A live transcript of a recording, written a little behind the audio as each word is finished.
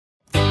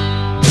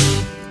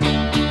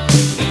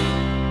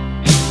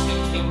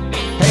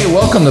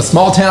Welcome to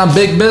Small Town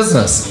Big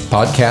Business,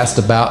 podcast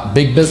about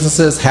big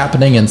businesses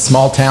happening in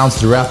small towns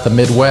throughout the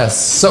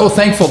Midwest. So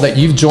thankful that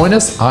you've joined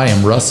us. I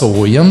am Russell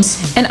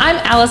Williams. And I'm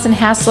Allison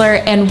Hassler,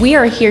 and we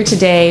are here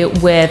today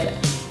with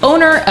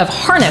owner of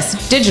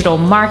Harness Digital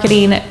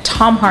Marketing,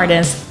 Tom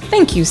Harness.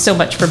 Thank you so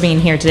much for being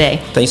here today.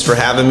 Thanks for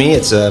having me.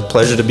 It's a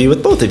pleasure to be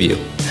with both of you.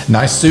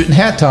 Nice suit and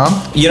hat, Tom.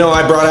 You know,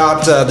 I brought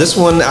out this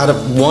one out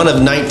of one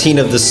of 19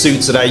 of the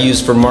suits that I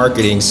use for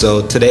marketing.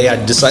 So today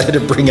I decided to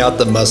bring out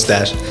the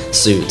mustache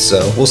suit.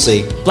 So we'll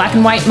see. Black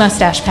and white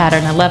mustache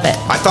pattern. I love it.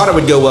 I thought it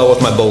would go well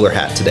with my bowler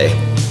hat today.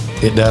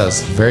 It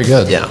does. Very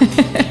good. Yeah.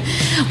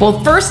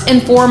 Well, first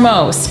and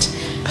foremost,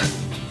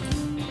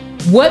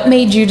 what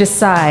made you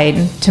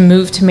decide to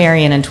move to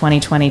Marion in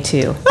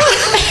 2022?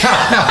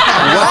 Wow.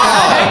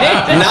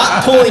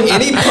 Not pulling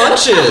any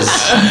punches.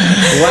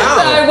 Wow.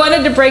 So I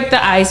wanted to break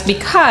the ice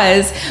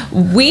because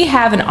we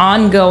have an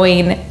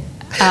ongoing,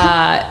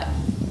 I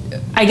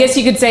guess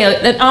you could say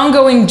an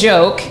ongoing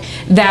joke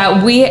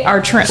that we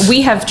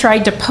have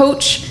tried to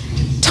poach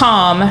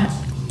Tom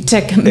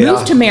to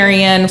move to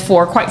Marion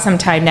for quite some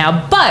time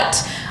now.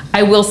 But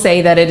I will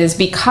say that it is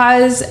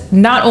because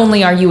not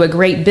only are you a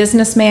great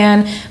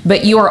businessman,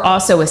 but you are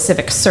also a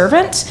civic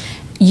servant.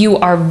 You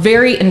are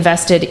very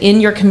invested in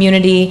your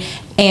community,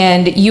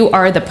 and you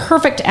are the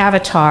perfect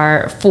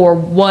avatar for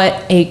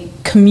what a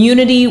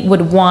community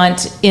would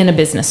want in a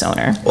business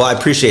owner. Well, I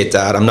appreciate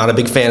that. I'm not a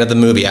big fan of the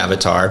movie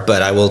Avatar,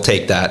 but I will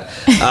take that.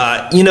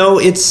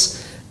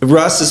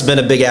 Russ has been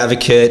a big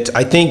advocate.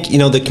 I think,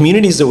 the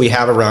communities that we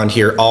have around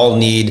here all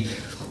need,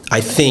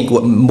 I think,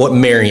 what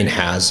Marion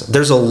has.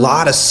 There's a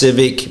lot of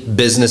civic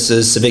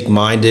businesses,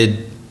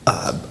 civic-minded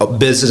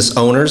business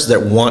owners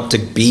that want to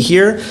be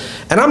here,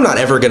 and I'm not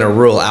ever going to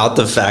rule out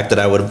the fact that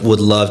I would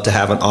love to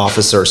have an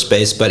office or a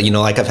space, but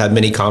like I've had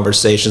many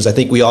conversations. I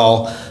think we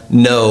all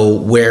know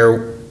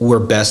where we're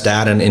best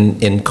at, and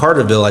in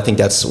Carterville I think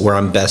that's where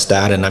I'm best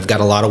at, and I've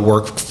got a lot of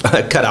work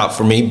cut out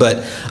for me, but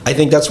I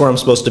think that's where I'm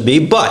supposed to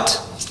be. But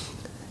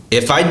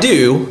if I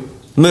do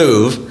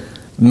move,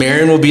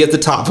 Marion will be at the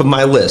top of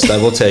my list. I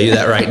will tell you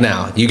that right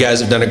now. You guys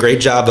have done a great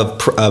job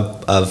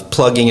of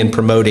plugging and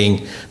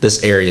promoting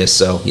this area.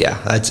 So yeah,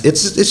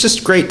 it's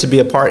just great to be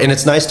a part, and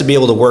it's nice to be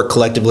able to work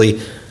collectively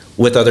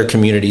with other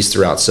communities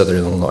throughout Southern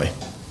Illinois.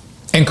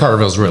 And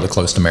Carterville's really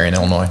close to Marion,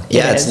 Illinois.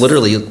 Yeah, it's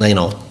literally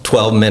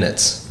 12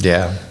 minutes.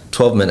 Yeah,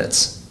 12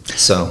 minutes.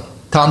 So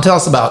Tom, tell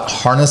us about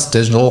Harness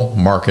Digital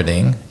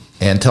Marketing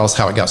and tell us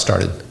how it got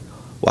started.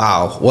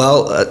 Wow.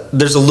 Well,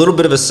 there's a little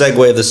bit of a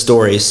segue of the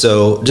story.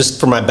 So just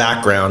for my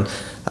background,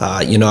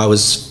 I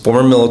was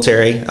former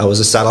military. I was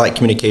a satellite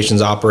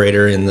communications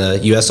operator in the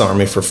U.S.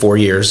 Army for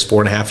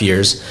 4.5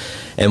 years.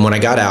 And when I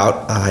got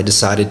out, I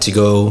decided to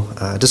go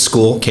to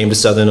school, came to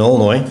Southern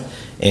Illinois,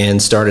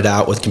 and started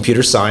out with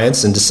computer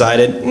science and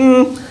decided,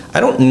 I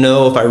don't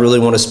know if I really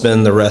want to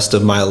spend the rest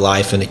of my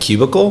life in a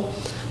cubicle.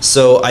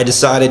 So I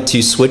decided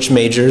to switch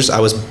majors. I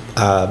was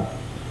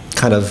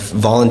kind of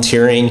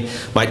volunteering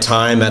my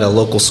time at a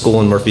local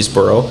school in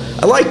Murfreesboro.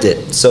 I liked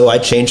it. So I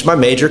changed my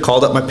major,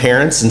 called up my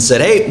parents and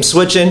said, hey, I'm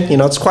switching.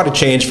 It's quite a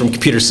change from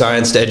computer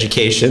science to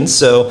education.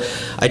 So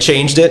I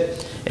changed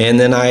it. And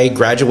then I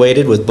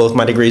graduated with both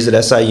my degrees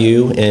at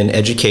SIU in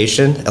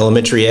education,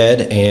 elementary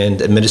ed,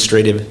 and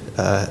administrative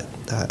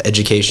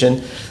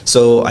education.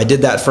 So I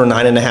did that for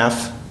 9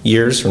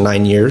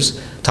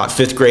 years, taught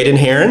fifth grade in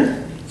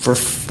Heron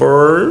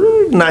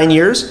for 9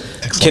 years.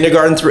 Excellent.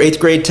 Kindergarten through 8th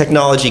grade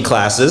technology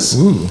classes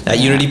at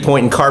Unity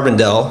Point in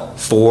Carbondale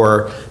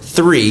for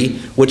 3,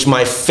 which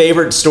my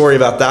favorite story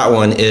about that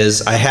one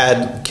is I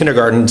had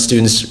kindergarten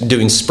students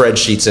doing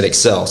spreadsheets in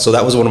Excel. So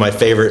that was one of my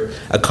favorite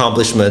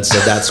accomplishments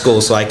at that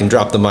school, so I can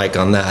drop the mic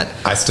on that.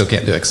 I still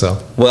can't do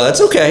Excel. Well,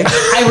 that's okay.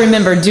 I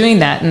remember doing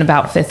that in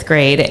about 5th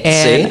grade,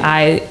 and See?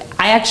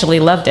 I actually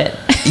loved it.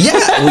 Yeah,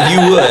 well,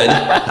 you would.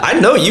 I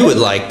know you would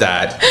like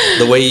that,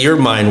 the way your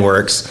mind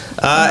works.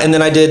 And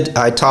then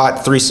I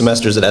taught 3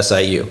 semesters at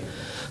SIU.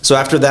 So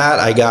after that,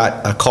 I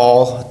got a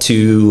call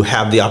to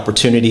have the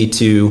opportunity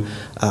to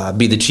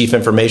be the chief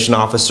information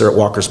officer at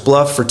Walker's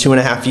Bluff for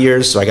 2.5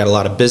 years. So I got a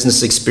lot of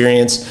business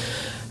experience.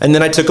 And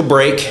then I took a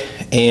break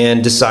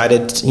and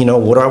decided,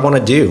 what do I want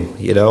to do?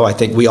 I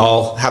think we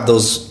all have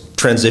those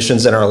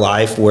transitions in our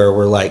life where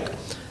we're like,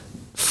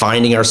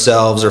 finding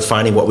ourselves or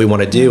finding what we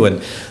want to do.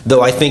 And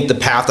though I think the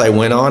path I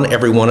went on,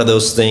 every one of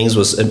those things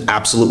was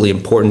absolutely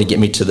important to get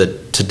me to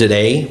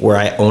today where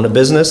I own a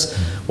business,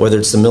 whether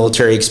it's the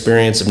military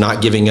experience of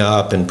not giving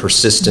up and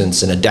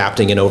persistence and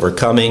adapting and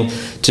overcoming,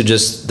 to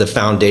just the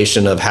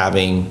foundation of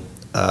having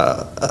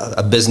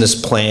a business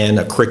plan,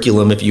 a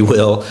curriculum, if you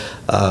will,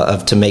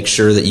 to make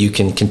sure that you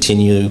can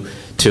continue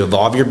to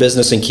evolve your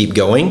business and keep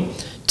going,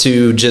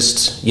 to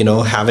just,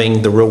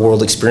 having the real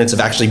world experience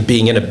of actually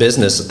being in a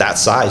business at that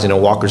size.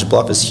 Walker's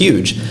Bluff is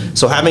huge.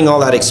 So having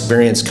all that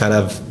experience kind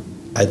of,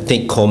 I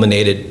think,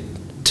 culminated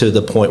to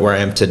the point where I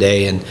am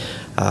today.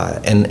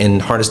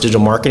 And Harness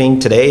Digital Marketing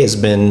today has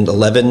been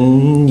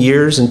 11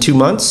 years and 2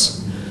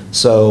 months.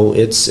 So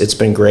it's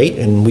been great.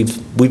 And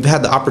we've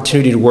had the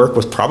opportunity to work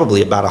with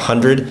probably about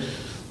 100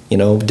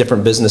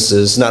 different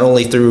businesses, not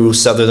only through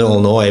Southern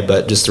Illinois,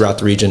 but just throughout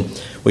the region.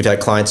 We've had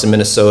clients in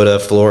Minnesota,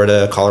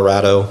 Florida,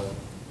 Colorado,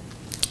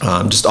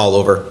 just all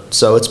over.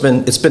 So it's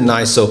been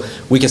nice. So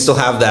we can still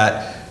have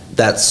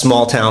that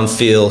small town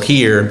feel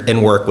here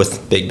and work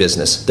with big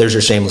business. There's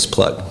your shameless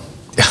plug.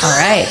 All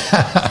right.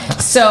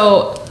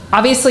 So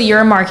obviously you're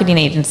a marketing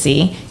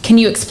agency. Can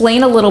you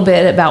explain a little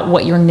bit about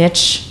what your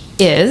niche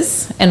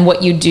is and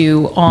what you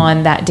do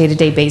on that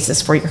day-to-day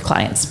basis for your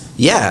clients?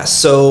 Yeah.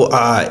 So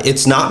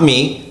it's not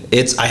me.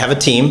 I have a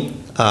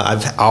team.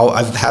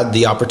 I've had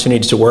the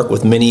opportunity to work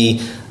with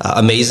many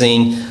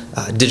amazing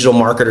digital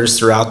marketers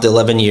throughout the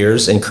 11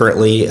 years, and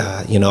currently,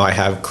 I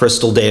have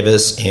Crystal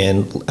Davis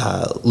and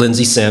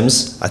Lindsay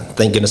Sims.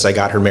 Thank goodness I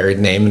got her married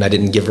name, and I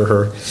didn't give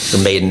her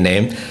maiden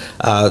name.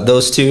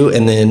 Those two,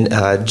 and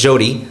then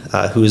Jody,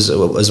 who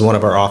is one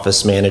of our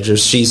office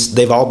managers.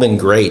 They've all been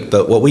great,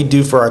 but what we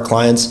do for our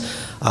clients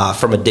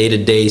from a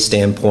day-to-day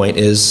standpoint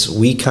is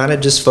we kind of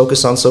just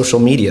focus on social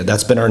media.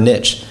 That's been our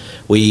niche.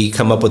 We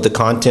come up with the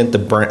content,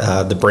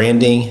 the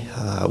branding,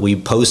 we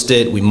post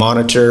it, we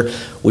monitor.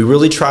 We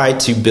really try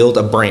to build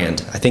a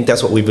brand. I think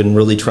that's what we've been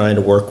really trying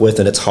to work with,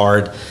 and it's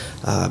hard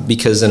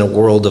because in a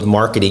world of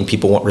marketing,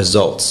 people want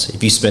results.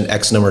 If you spend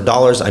X number of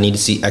dollars, I need to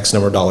see X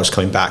number of dollars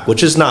coming back,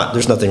 which is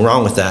there's nothing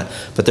wrong with that,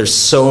 but there's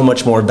so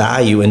much more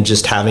value in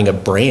just having a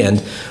brand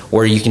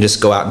where you can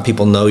just go out and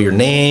people know your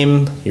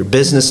name, your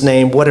business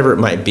name, whatever it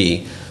might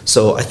be.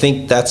 So I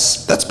think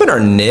that's been our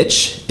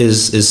niche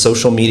is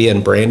social media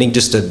and branding,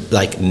 just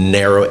to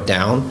narrow it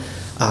down.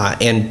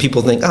 And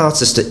people think, it's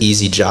just an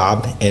easy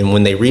job. And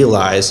when they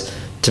realize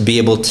to be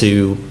able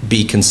to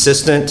be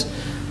consistent,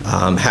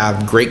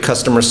 have great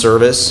customer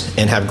service,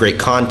 and have great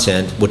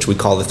content, which we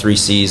call the 3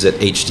 C's at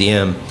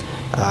HDM,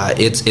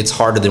 it's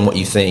harder than what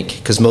you think,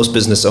 because most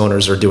business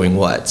owners are doing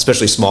what?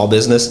 Especially small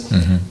business,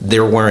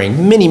 they're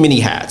wearing many, many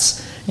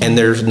hats. And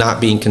they're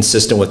not being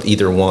consistent with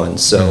either one.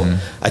 So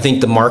I think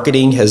the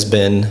marketing has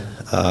been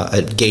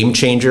a game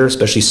changer,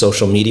 especially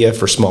social media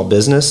for small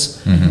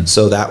business.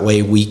 So that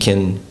way we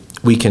can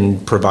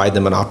provide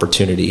them an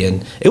opportunity.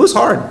 And it was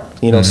hard,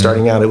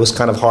 starting out. It was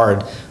kind of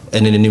hard,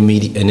 and in a new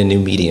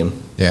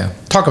medium. Yeah,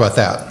 talk about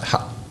that.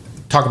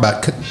 Talk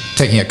about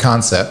taking a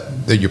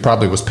concept that you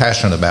probably was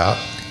passionate about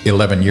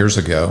 11 years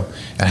ago,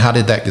 and how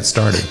did that get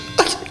started?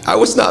 I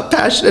was not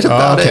passionate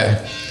about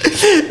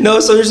it.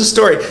 No, so here's the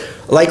story.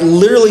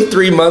 Literally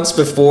 3 months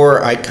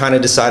before I kind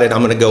of decided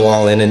I'm going to go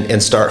all in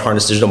and start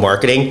Harness Digital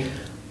Marketing,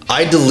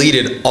 I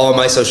deleted all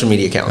my social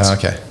media accounts.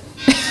 Okay.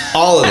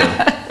 All of them.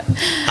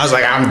 I was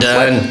like, I'm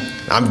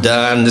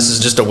done. This is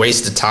just a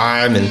waste of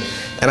time.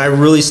 And I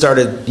really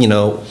started,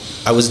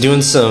 I was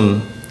doing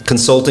some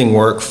consulting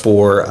work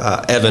for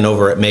Evan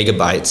over at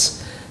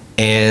Megabytes.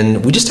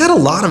 And we just had a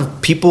lot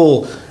of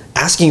people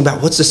asking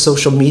about what's the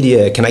social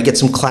media, can I get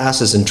some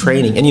classes and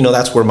training? And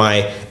that's where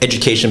my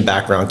education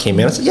background came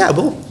in. I said, yeah,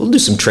 we'll do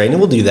some training,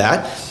 we'll do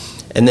that.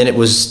 And then it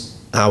was,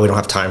 we don't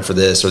have time for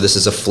this, or this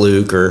is a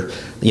fluke, or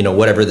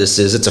whatever this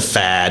is, it's a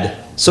fad.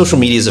 Social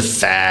media is a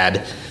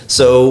fad.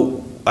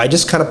 So I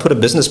just kind of put a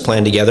business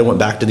plan together, went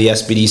back to the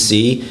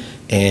SBDC,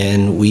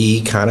 and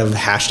we kind of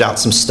hashed out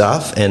some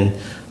stuff. And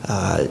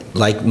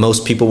like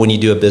most people, when you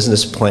do a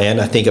business plan,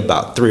 I think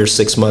about 3 or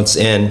 6 months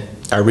in,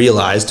 I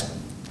realized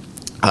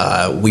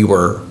we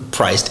were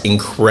priced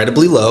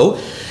incredibly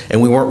low,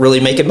 and we weren't really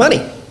making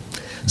money.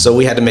 So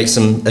we had to make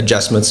some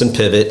adjustments and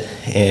pivot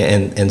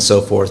and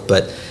so forth.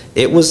 But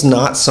it was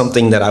not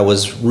something that I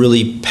was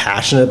really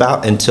passionate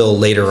about until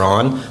later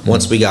on,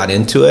 once we got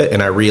into it,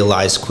 and I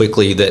realized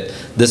quickly that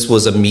this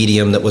was a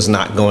medium that was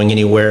not going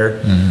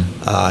anywhere.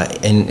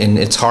 And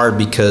it's hard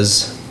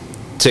because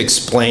to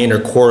explain or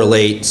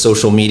correlate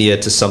social media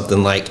to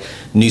something like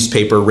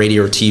newspaper,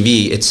 radio, or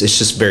TV, it's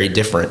just very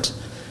different.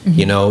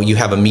 You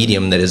have a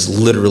medium that is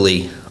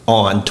literally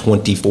on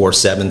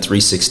 24/7,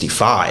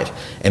 365,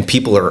 and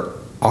people are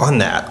on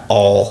that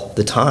all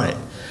the time.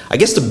 I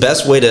guess the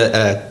best way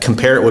to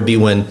compare it would be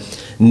when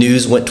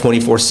news went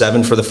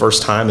 24/7 for the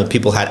first time, and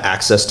people had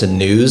access to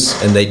news,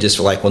 and they just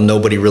were like, well,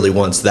 nobody really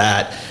wants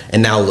that.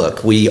 And now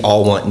look, we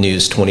all want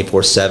news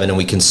 24/7, and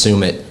we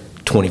consume it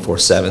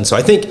 24/7. So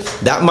I think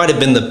that might have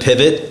been the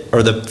pivot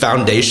or the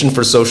foundation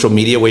for social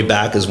media way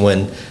back, is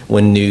when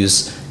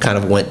news kind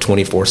of went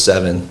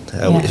 24/7.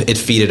 It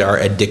feeded our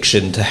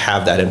addiction to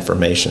have that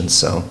information.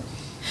 So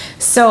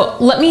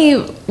let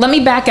me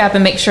back up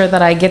and make sure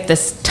that I get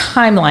this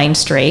timeline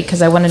straight,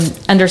 because I want to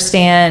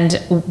understand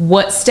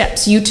what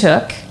steps you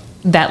took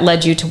that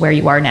led you to where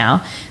you are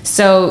now.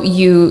 So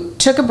you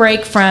took a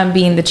break from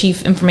being the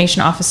Chief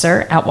Information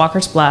Officer at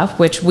Walker's Bluff,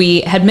 which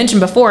we had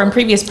mentioned before in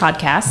previous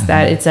podcasts,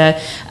 that it's a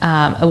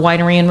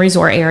winery and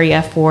resort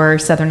area for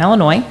Southern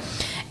Illinois.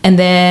 And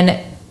then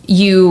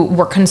you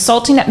were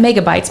consulting at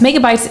Megabytes.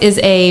 Megabytes is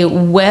a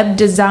web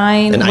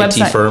design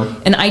website, IT firm.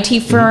 An IT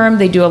firm.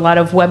 They do a lot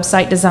of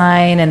website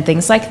design and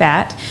things like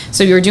that.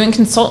 So you were doing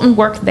consultant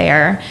work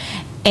there.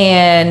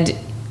 And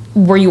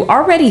were you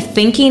already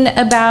thinking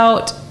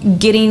about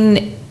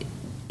getting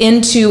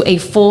into a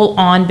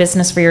full-on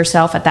business for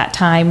yourself at that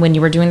time when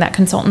you were doing that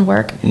consultant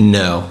work?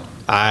 No.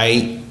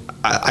 I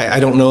I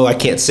don't know, I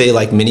can't say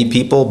like many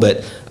people,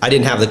 but I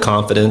didn't have the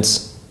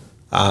confidence.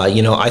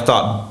 I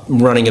thought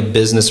running a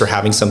business or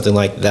having something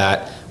like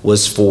that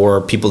was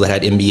for people that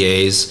had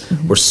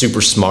MBAs, were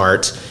super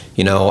smart.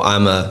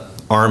 I'm a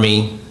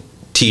Army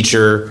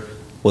teacher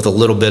with a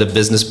little bit of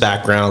business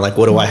background. Like,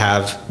 what do I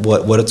have?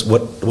 What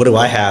do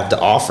I have to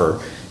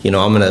offer?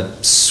 I'm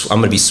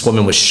gonna be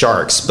swimming with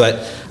sharks.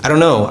 But I don't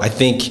know. I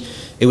think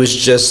it was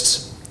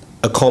just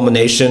a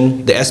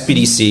culmination. The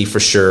SBDC for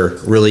sure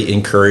really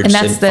encouraged and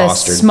fostered. And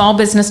that's the Small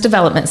Business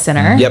Development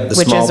Center,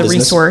 which is a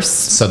resource.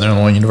 Southern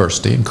Illinois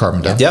University in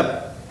Carbondale. Yep.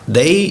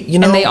 They,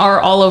 and they are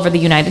all over the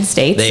United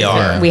States. They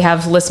are. We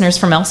have listeners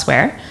from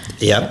elsewhere.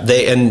 Yeah,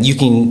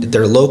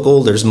 they're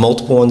local. There's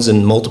multiple ones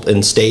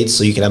in states,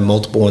 so you can have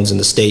multiple ones in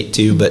the state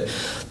too. But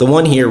the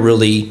one here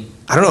really,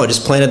 I don't know, it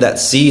just planted that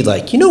seed.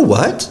 Like, you know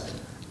what?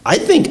 I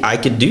think I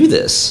could do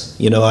this.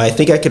 I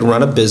think I could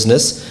run a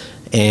business.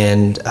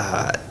 And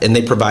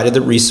they provided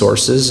the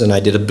resources, and I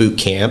did a boot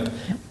camp,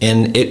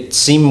 and it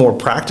seemed more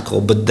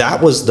practical. But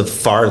that was the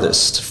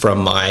farthest from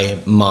my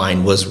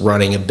mind, was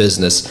running a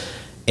business.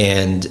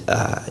 And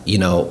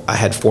I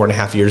had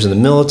 4.5 years in the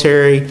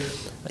military.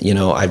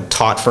 I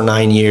taught for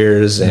 9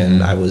 years,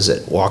 and I was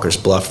at Walker's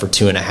Bluff for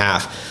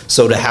 2.5.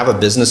 So to have a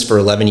business for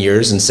 11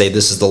 years and say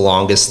this is the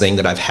longest thing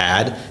that I've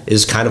had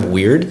is kind of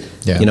weird.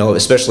 Yeah.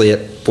 Especially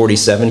at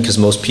 47, because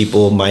most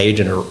people my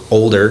age and are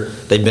older,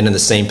 they've been in the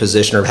same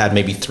position or have had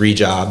maybe 3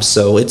 jobs.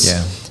 So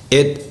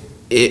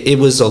it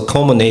was a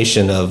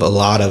culmination of a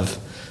lot of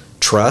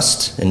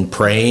trust and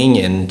praying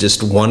and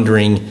just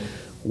wondering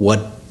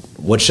what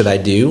should I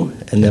do.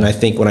 And then I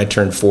think when I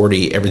turned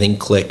 40, everything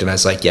clicked, and I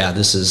was like, yeah,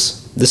 this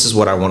is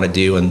what I want to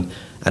do, and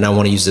I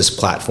want to use this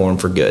platform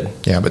for good.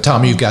 Yeah, but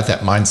Tom, you've got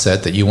that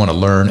mindset that you want to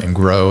learn and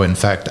grow. In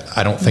fact,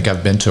 I don't think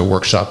I've been to a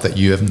workshop that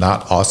you have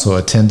not also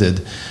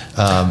attended.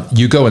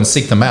 You go and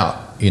seek them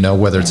out,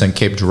 whether it's in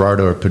Cape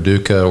Girardeau or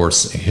Paducah or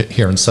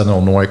here in Southern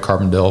Illinois,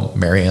 Carbondale,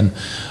 Marion.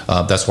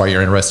 That's why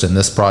you're interested in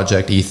this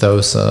project,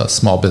 Ethos,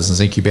 Small Business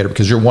Incubator,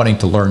 because you're wanting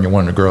to learn, you're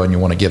wanting to grow, and you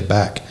want to give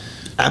back.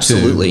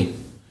 Absolutely.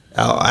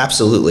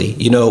 Absolutely.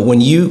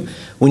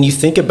 When you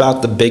think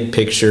about the big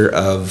picture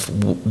of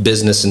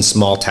business in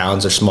small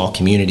towns or small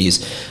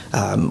communities,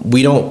 I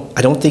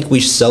don't think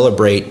we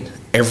celebrate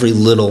every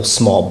little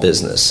small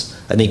business.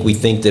 I think we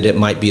think that it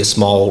might be a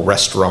small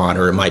restaurant,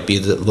 or it might be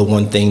the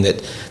one thing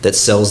that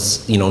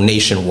sells,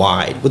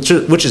 nationwide,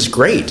 which is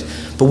great.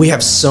 But we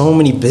have so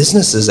many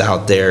businesses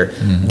out there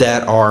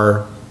that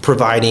are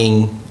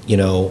providing,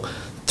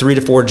 3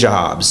 to 4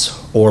 jobs,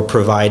 or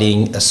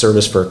providing a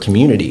service for a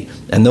community.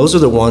 And those are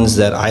the ones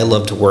that I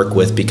love to work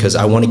with, because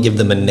I want to give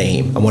them a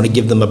name. I want to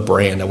give them a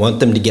brand. I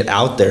want them to get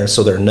out there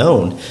so they're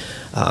known.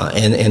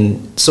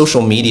 And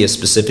social media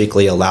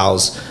specifically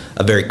allows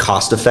a very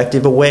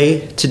cost-effective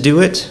way to do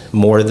it,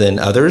 more than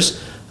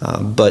others.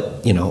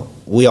 But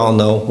we all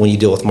know when you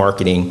deal with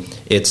marketing,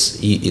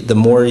 the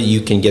more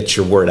you can get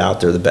your word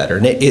out there, the better.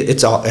 And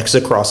it's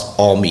across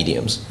all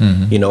mediums.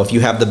 If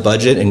you have the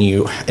budget and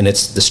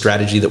it's the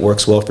strategy that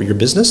works well for your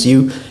business,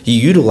 you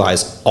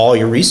utilize all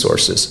your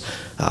resources.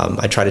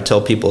 I try to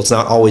tell people, it's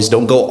not always,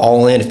 don't go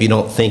all in if you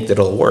don't think that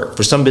it'll work.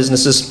 For some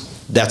businesses,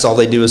 that's all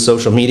they do is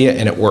social media,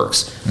 and it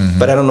works.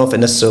 But I don't know if it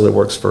necessarily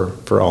works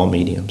for all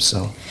mediums.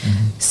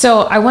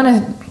 So I want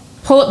to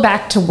pull it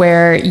back to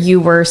where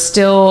you were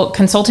still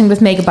consulting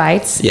with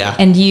Megabytes. Yeah.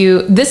 And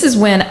this is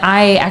when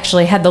I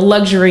actually had the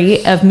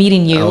luxury of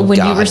meeting you,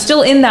 you were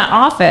still in that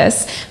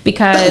office,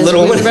 because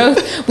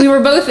we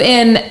were both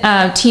in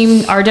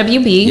Team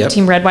RWB,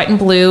 Team Red, White, and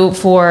Blue,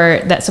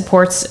 that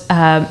supports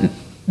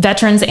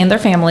veterans and their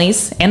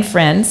families and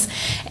friends.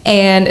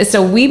 And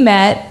so we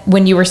met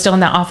when you were still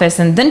in that office,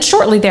 and then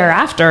shortly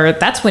thereafter,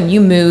 that's when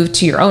you moved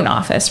to your own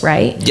office,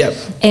 right? Yep.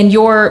 And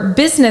your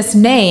business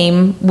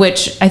name,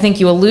 which I think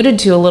you alluded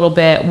to a little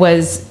bit,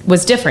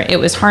 was different. It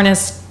was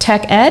Harness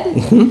Tech Ed.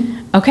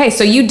 Okay,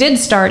 so you did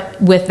start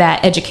with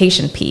that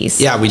education piece.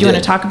 Yeah, we did. Do you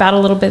want to talk about a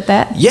little bit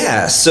that?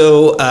 Yeah,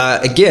 so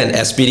again,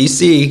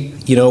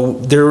 SBDC,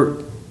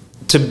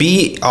 to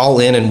be all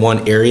in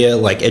one area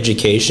like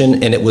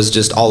education, and it was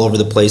just all over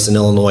the place in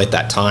Illinois at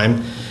that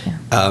time.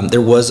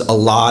 There was a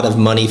lot of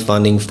money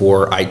funding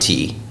for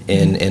IT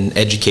and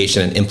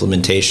education and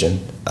implementation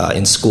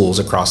in schools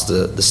across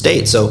the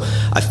state. So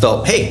I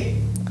felt, hey,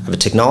 I have a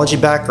technology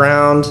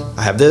background,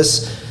 I have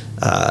this,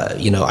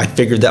 I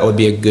figured that would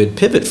be a good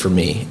pivot for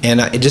me. And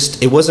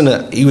it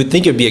wasn't you would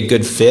think it would be a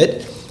good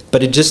fit,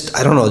 but it just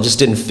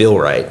didn't feel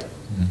right.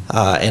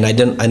 And I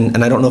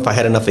don't know if I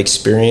had enough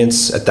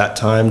experience at that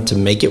time to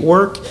make it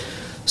work.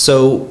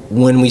 So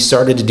when we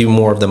started to do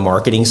more of the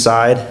marketing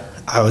side,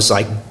 I was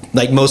like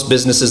most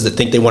businesses that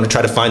think they want to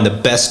try to find the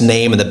best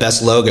name and the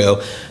best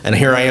logo. And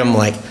here I am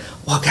like,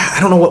 well, God, I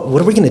don't know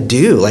what are we going to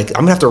do? Like,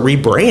 I'm gonna have to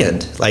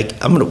rebrand.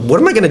 What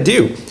am I going to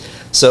do?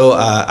 So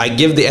I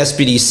give the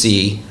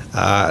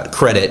SBDC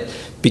credit,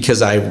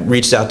 because I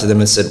reached out to them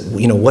and said,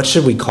 what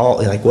should we call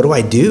it? Like, what do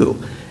I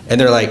do? And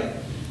they're like,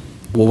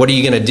 well, what are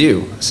you going to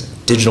do? I said,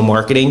 digital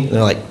marketing. And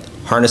they're like,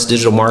 Harness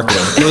Digital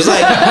Marketing. And it was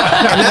like,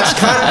 and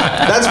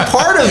that's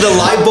part of the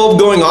light bulb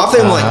going off.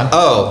 And I'm like,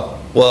 oh,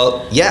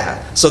 Well,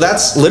 yeah. So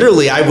that's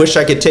literally, I wish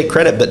I could take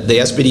credit, but the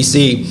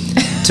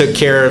SBDC took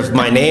care of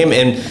my name.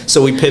 And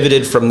so we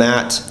pivoted from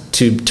that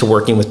to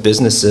working with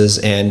businesses.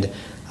 And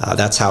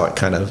that's how it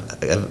kind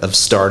of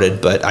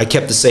started. But I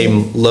kept the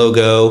same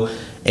logo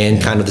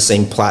and kind of the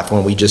same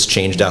platform. We just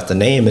changed out the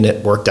name, and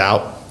it worked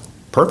out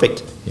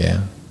perfect.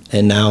 Yeah.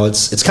 And now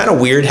it's kind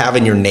of weird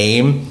having your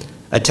name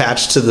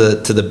attached to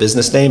the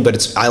business name,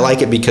 but I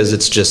like it because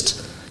it's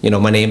just,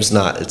 my name's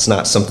it's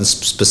not something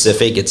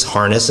specific. It's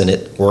harness, and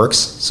it works.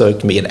 So it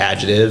can be an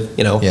adjective,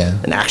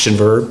 an action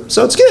verb.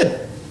 So it's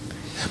good.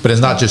 But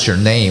it's not just your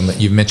name.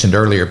 You mentioned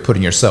earlier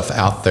putting yourself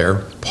out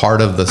there. Part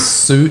of the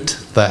suit,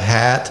 the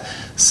hat,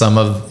 some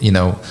of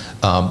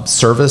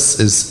service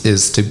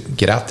is to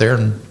get out there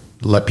and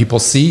let people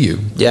see you,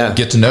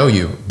 get to know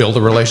you, build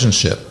a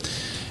relationship,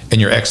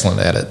 and you're excellent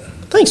at it.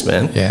 Thanks,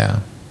 man. Yeah,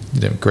 you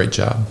did a great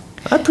job.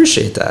 I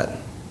appreciate that.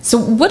 So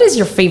what is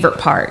your favorite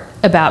part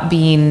about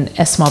being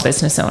a small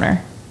business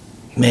owner?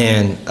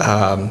 Man,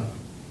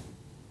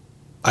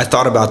 I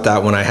thought about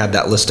that when I had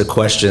that list of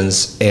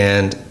questions,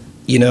 and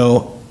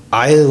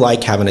I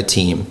like having a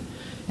team,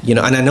 and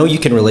I know you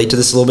can relate to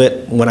this a little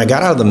bit. When I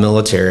got out of the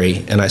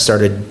military and I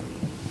started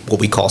what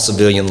we call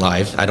civilian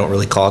life, I don't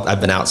really call it, I've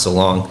been out so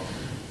long,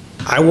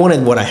 I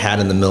wanted what I had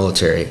in the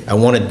military. I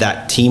wanted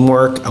that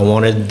teamwork. I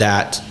wanted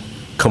that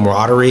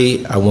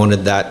camaraderie. I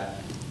wanted that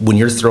when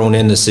you're thrown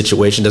in a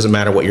situation, doesn't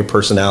matter what your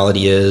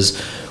personality is,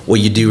 what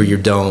you do or you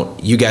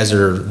don't, you guys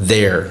are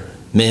there.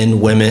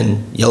 Men,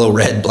 women, yellow,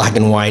 red, black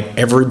and white,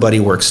 everybody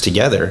works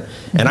together.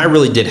 And I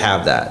really did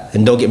have that.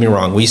 And don't get me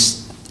wrong, you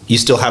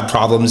still have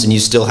problems, and you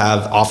still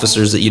have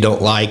officers that you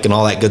don't like and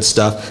all that good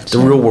stuff, the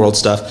real world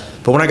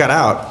stuff. But when I got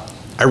out,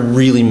 I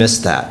really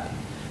missed that.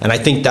 And I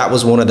think that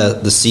was one of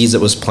the seeds that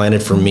was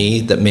planted for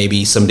me, that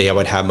maybe someday I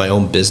would have my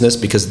own business,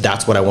 because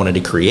that's what I wanted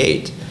to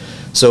create.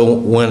 So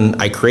when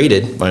I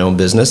created my own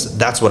business,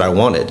 that's what I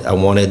wanted. I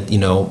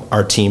wanted,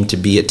 our team to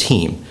be a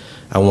team.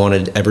 I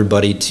wanted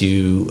everybody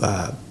to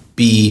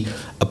be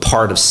a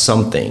part of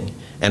something.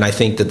 And I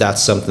think that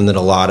that's something that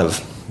a lot of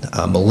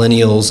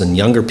millennials and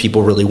younger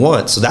people really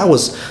want. So that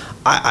was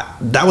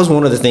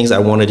one of the things I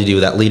wanted to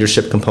do, that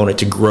leadership component,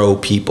 to grow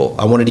people.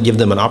 I wanted to give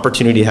them an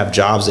opportunity to have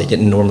jobs they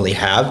didn't normally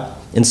have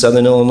in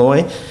Southern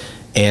Illinois,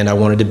 and I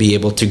wanted to be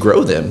able to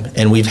grow them.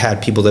 And we've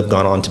had people that have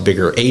gone on to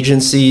bigger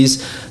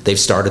agencies, they've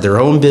started their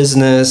own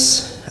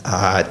business,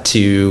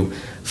 to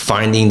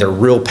finding their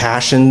real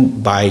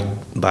passion by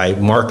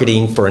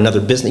marketing for another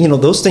business.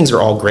 Those things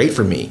are all great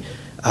for me.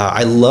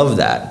 I love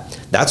that.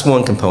 That's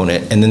one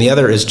component. And then the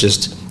other is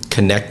just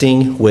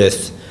connecting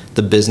with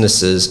the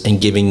businesses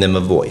and giving them a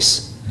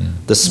voice.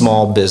 The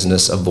small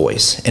business a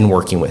voice, and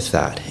working with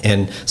that.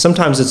 And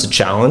sometimes it's a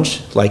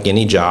challenge, like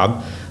any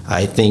job.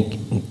 I think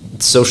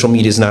social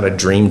media is not a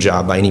dream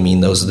job by any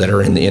means. Those that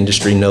are in the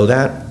industry know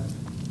that.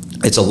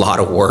 It's a lot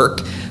of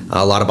work,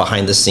 a lot of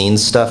behind the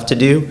scenes stuff to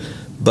do,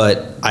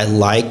 but I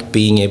like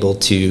being able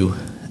to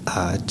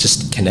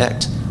just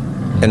connect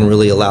and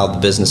really allow the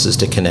businesses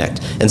to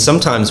connect. And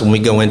sometimes when we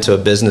go into a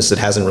business that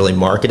hasn't really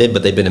marketed,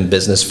 but they've been in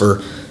business for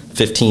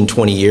 15,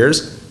 20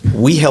 years,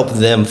 we help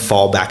them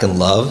fall back in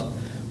love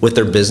with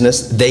their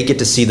business. They get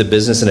to see the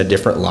business in a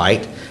different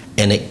light,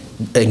 and it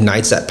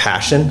ignites that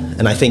passion.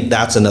 And I think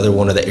that's another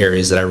one of the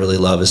areas that I really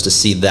love, is to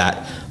see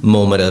that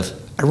moment of,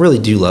 I really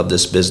do love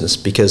this business,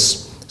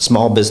 because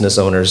small business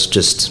owners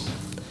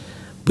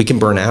we can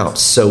burn out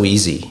so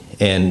easy.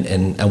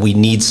 And we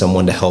need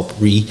someone to help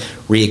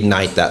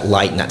reignite that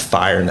light and that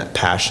fire and that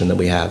passion that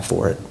we have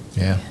for it.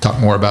 Yeah, talk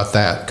more about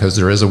that, because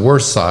there is a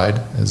worse side.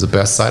 There's the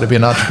best side of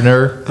being an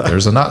entrepreneur.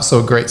 There's a not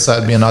so great side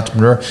of being an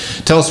entrepreneur.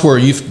 Tell us where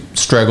you've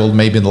struggled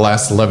maybe in the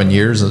last 11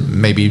 years,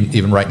 maybe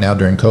even right now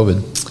during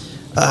COVID.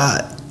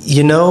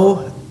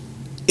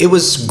 It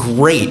was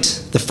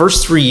great. The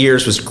first 3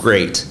 years was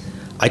great.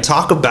 I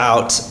talk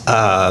about,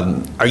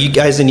 are you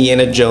guys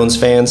Indiana Jones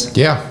fans?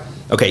 Yeah.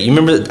 Okay,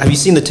 have you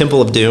seen the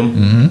Temple of Doom?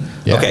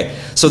 Mm-hmm. Yeah. Okay,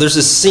 so there's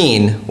this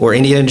scene where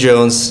Indiana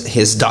Jones,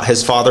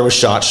 his father was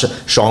shot,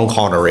 Sean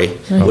Connery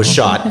was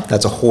shot.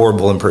 That's a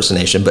horrible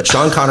impersonation, but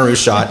Sean Connery was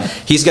shot.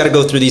 He's got to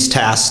go through these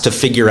tasks to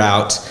figure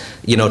out,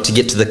 to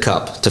get to the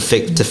cup, to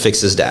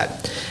fix his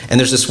dad. And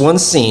there's this one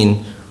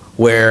scene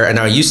where, and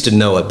I used to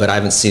know it, but I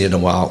haven't seen it in a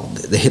while,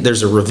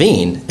 there's a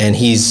ravine, and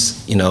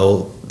he's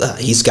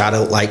got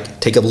to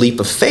take a leap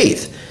of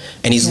faith.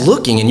 And he's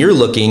looking, and you're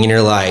looking, and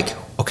you're like,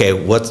 okay,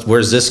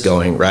 where's this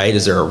going, right?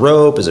 Is there a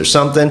rope? Is there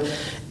something?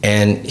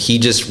 And he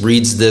just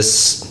reads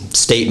this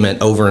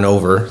statement over and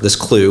over, this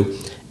clue,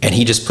 and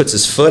he just puts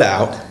his foot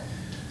out,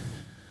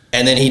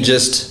 and then he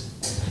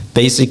just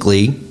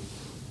basically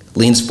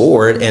leans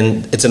forward,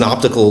 and it's an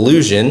optical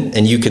illusion,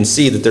 and you can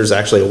see that there's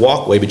actually a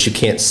walkway, but you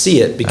can't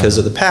see it because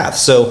of the path.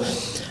 So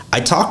I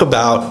talk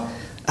about,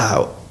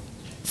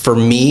 for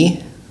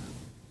me,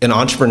 in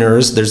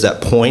entrepreneurs, there's that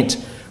point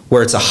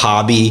where it's a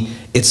hobby,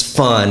 it's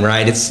fun,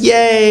 right? It's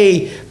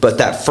yay! But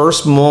that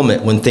first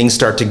moment when things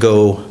start to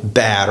go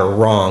bad or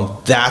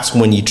wrong, that's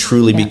when you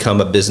truly become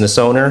a business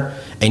owner,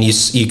 and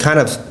you kind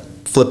of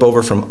flip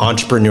over from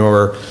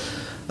entrepreneur,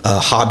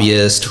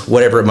 hobbyist,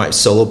 whatever it might,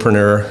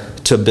 solopreneur,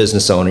 to a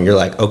business owner, you're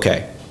like,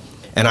 okay.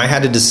 And I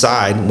had to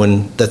decide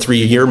when the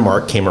 3-year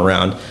mark came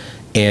around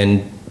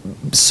and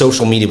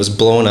social media was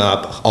blowing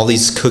up, all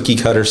these cookie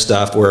cutter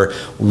stuff where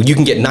you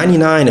can get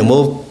 99 and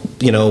we'll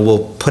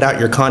put out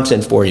your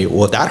content for you.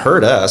 Well, that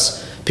hurt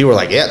us. People were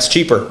like, yeah, it's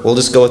cheaper. We'll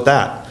just go with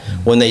that.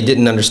 When they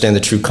didn't understand the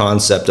true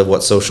concept of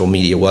what social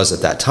media was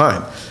at that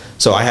time.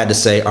 So I had to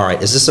say, all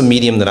right, is this a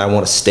medium that I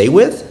want to stay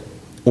with?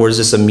 Or is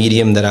this a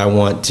medium that I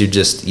want to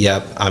just,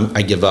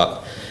 I give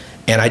up?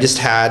 And I just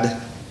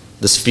had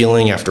this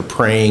feeling after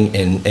praying,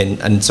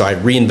 and so I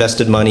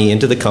reinvested money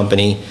into the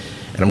company,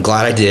 and I'm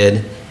glad I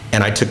did.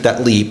 And I took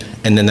that leap,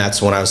 and then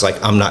that's when I was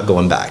like, I'm not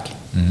going back.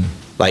 Mm-hmm.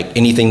 Like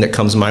anything that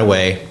comes my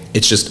way,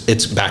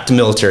 it's back to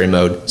military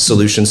mode,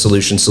 solution.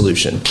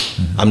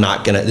 Mm-hmm. I'm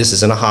not gonna, this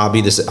isn't a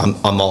hobby,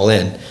 I'm all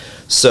in.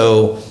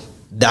 So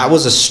that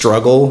was a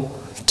struggle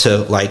to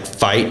like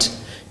fight,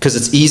 because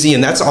it's easy,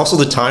 and that's also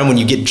the time when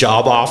you get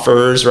job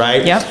offers,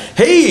 right? Yep.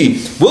 Hey,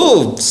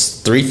 well,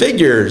 3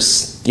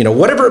 figures,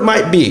 whatever it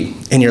might be.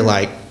 And you're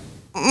like,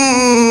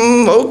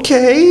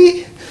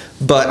 okay.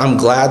 But I'm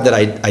glad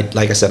that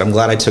like I said, I'm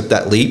glad I took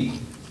that leap.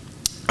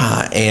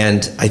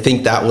 And I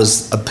think that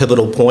was a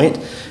pivotal point.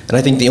 And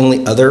I think the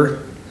only other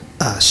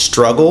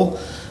struggle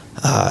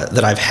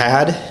that I've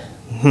had,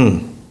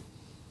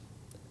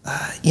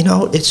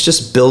 it's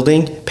just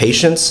building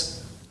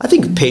patience. I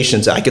think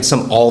patience, I could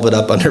sum all of it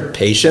up under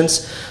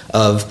patience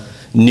of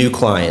new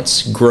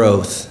clients,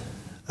 growth,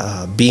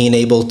 being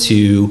able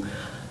to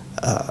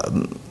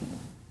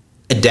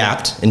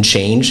adapt and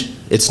change.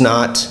 It's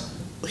not,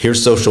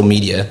 here's social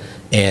media,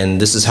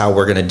 and this is how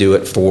we're going to do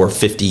it for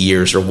 50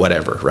 years or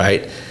whatever,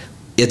 right?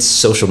 It's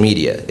social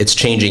media. It's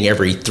changing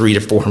every 3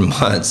 to 4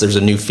 months. There's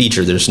a new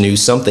feature.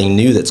 There's something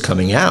new that's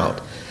coming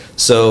out.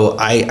 So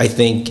I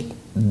think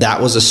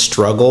that was a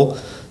struggle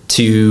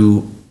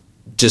to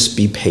just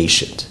be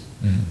patient.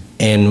 Mm-hmm.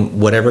 And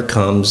whatever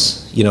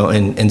comes,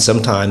 and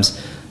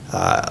sometimes,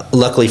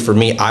 luckily for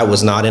me, I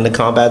was not in a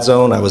combat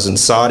zone. I was in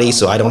Saudi,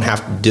 so I don't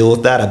have to deal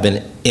with that. I've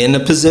been in a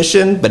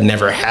position, but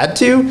never had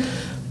to.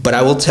 But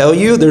I will tell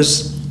you,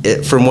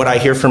 from what I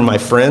hear from my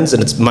friends,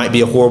 and it might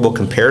be a horrible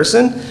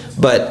comparison,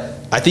 but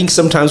I think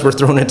sometimes we're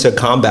thrown into a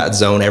combat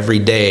zone every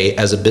day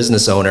as a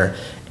business owner,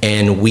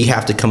 and we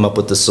have to come up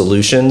with the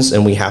solutions,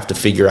 and we have to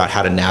figure out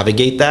how to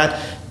navigate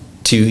that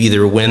to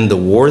either win the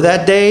war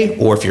that day,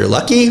 or if you're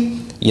lucky,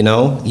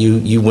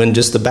 you win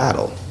just the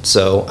battle.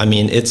 So, I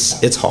mean,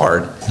 it's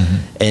hard. Mm-hmm.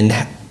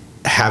 And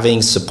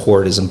having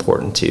support is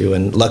important too.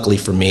 And luckily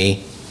for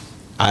me,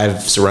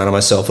 I've surrounded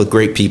myself with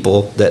great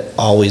people that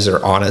always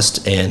are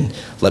honest and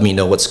let me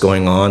know what's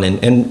going on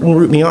and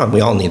root me on.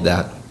 We all need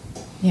that.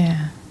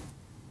 Yeah.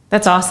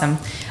 That's awesome.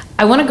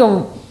 I want to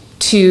go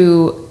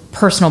to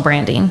personal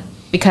branding,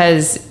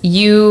 because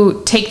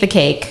you take the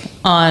cake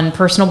on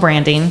personal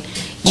branding.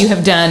 You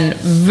have done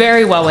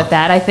very well with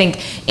that. I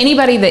think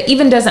anybody that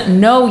even doesn't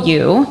know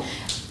you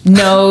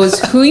knows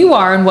who you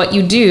are and what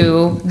you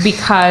do,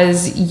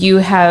 because you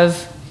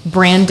have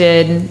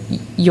branded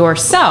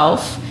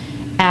yourself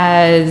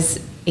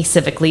as a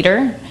civic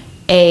leader,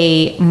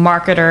 a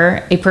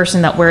marketer, a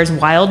person that wears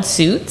wild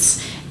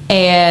suits,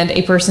 and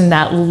a person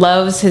that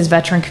loves his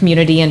veteran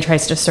community and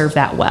tries to serve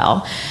that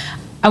well.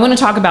 I want to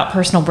talk about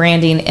personal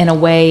branding in a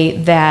way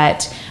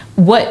that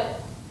what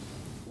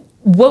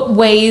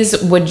ways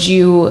would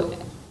you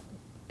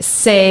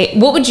say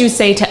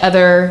to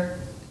other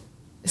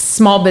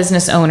small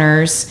business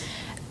owners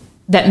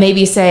that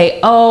maybe say,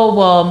 oh,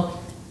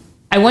 well,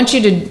 I want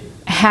you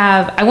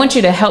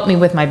to help me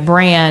with my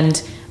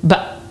brand,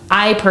 but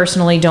I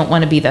personally don't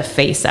want to be the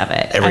face of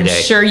it. Every day.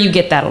 I'm sure you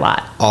get that a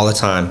lot. All the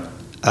time.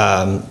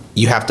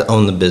 You have to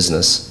own the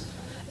business.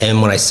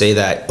 And when I say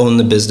that, own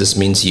the business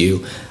means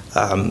you.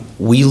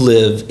 We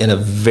live in a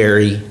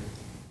very,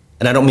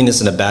 and I don't mean this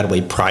in a bad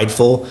way,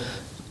 prideful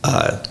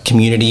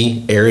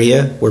community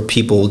area where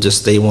people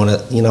just, they want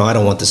to, I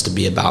don't want this to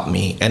be about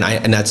me.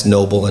 And that's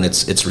noble, and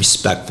it's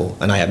respectful,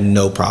 and I have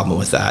no problem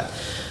with that.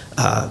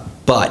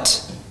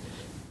 But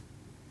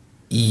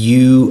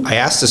I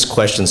ask this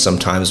question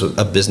sometimes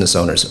of business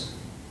owners: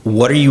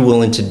 what are you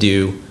willing to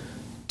do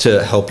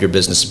to help your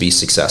business be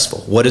successful?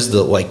 What is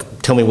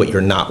tell me what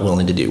you're not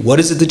willing to do. What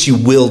is it that you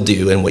will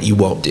do and what you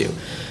won't do?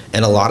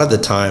 And a lot of the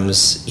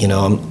times,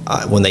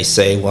 when they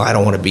say, well, I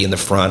don't want to be in the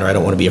front, or I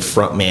don't want to be a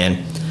front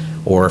man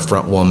or a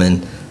front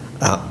woman,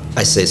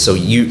 I say, so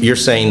you're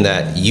saying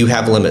that you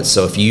have limits.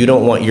 So if you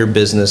don't want your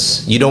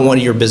business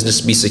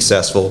to be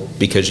successful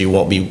because you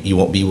won't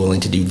be willing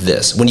to do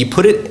this. When you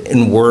put it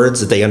in words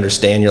that they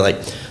understand, you're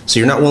like, so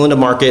you're not willing to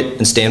market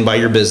and stand by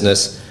your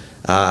business.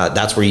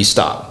 That's where you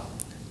stop.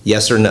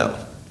 Yes or no?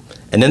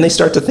 And then they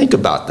start to think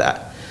about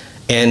that.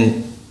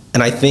 And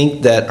I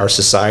think that our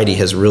society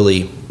has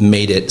really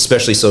made it,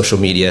 especially social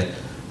media,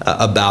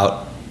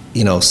 about,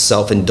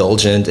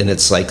 self-indulgent, and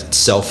it's like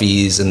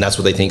selfies, and that's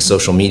what they think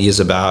social media is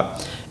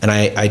about. And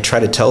I try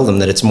to tell them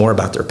that it's more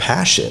about their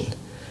passion.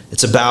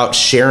 It's about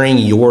sharing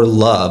your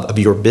love of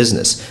your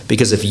business.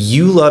 Because if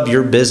you love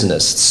your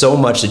business so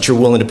much that you're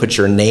willing to put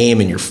your name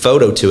and your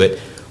photo to it,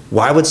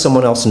 why would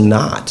someone else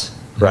not?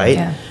 right?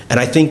 Yeah. And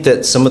I think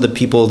that some of the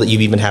people that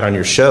you've even had on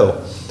your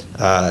show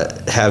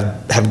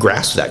have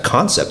grasped that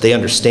concept. They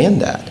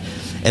understand that.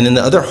 And then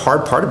the other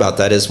hard part about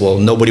that is, well,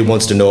 nobody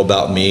wants to know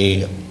about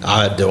me.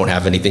 I don't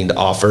have anything to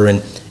offer.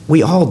 And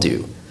we all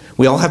do.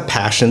 We all have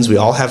passions. We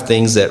all have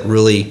things that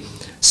really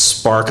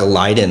spark a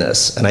light in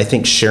us. And I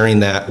think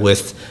sharing that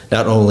with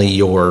not only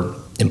your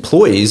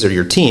employees or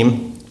your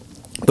team,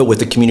 but with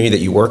the community that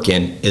you work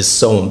in is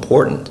so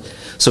important.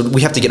 So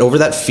we have to get over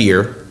that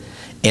fear.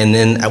 And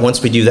then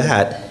once we do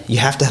that, you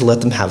have to let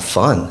them have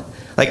fun.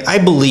 Like, I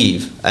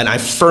believe, and I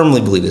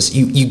firmly believe this,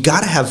 you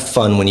got to have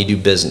fun when you do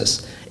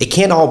business. It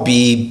can't all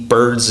be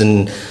birds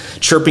and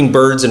chirping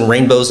birds and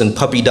rainbows and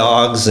puppy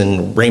dogs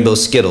and rainbow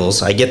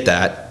Skittles. I get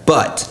that.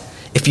 But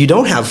if you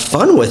don't have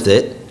fun with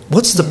it,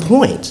 what's the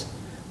point?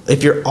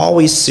 If you're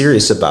always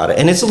serious about it.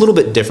 And it's a little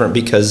bit different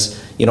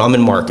because, I'm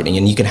in marketing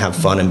and you can have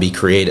fun and be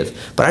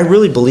creative. But I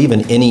really believe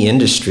in any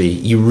industry,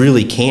 you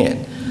really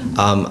can.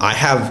 I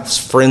have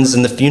friends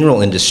in the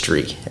funeral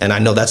industry, and I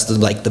know that's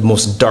the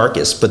most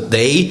darkest, but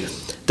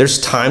there's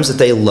times that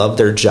they love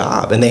their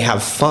job and they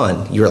have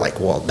fun. You're like,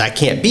 well, that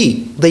can't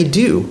be. They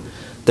do.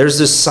 There's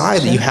this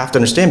side that you have to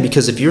understand,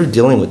 because if you're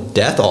dealing with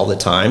death all the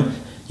time,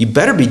 you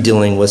better be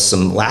dealing with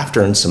some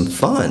laughter and some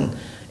fun.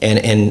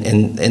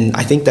 And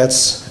I think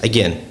that's,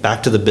 again,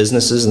 back to the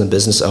businesses and the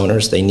business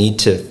owners. They need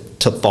to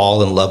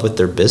fall in love with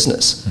their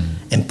business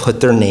and put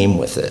their name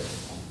with it.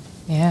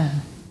 Yeah.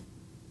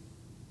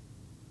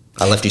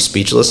 I left you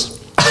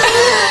speechless.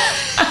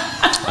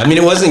 I mean,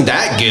 it wasn't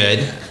that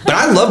good, but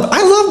I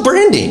love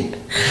branding.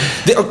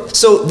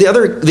 So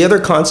the other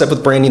concept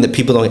with branding that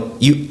people don't,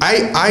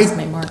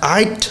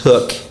 I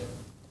took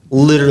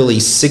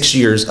literally 6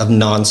 years of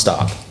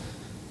nonstop.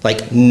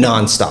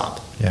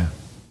 Yeah.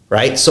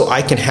 Right? So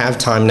I can have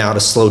time now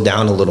to slow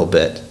down a little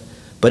bit.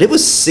 But it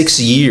was 6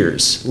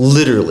 years,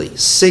 literally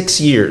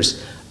 6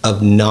 years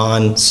of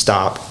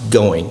nonstop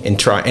going and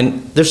try.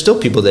 And there's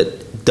still people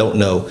that don't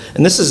know.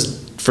 And this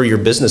is for your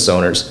business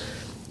owners.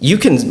 You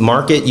can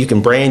market, you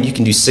can brand, you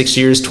can do 6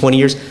 years, 20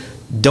 years.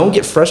 Don't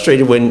get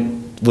frustrated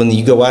when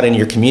you go out in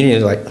your community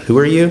and like, who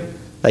are you?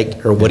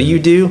 Or what do you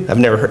do? I've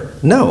never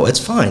heard. No, it's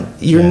fine.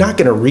 You're not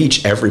going to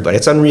reach everybody.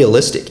 It's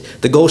unrealistic.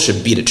 The goal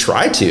should be to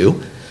try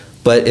to,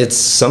 but it's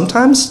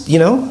sometimes, you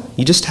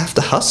just have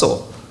to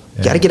hustle.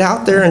 You got to get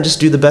out there and just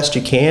do the best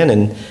you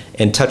can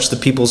and touch the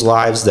people's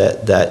lives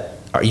that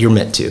you're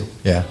meant to.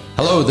 Yeah.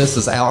 Hello, this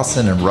is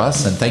Allison and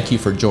Russ, and thank you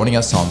for joining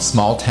us on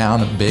Small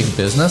Town Big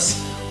Business.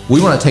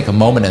 We want to take a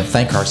moment and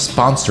thank our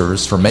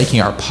sponsors for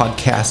making our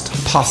podcast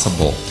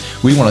possible.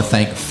 We want to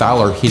thank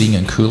Fowler Heating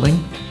and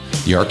Cooling,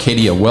 the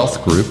Arcadia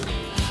Wealth Group,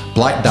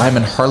 Black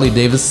Diamond Harley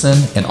Davidson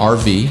and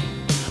RV,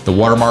 the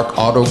Watermark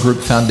Auto Group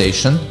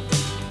Foundation,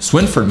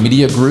 Swinford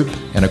Media Group,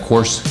 and of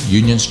course,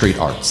 Union Street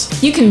Arts.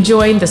 You can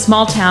join the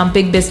Small Town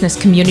Big Business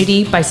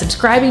community by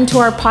subscribing to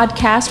our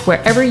podcast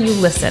wherever you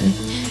listen.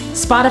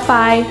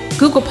 Spotify,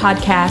 Google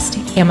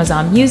Podcast,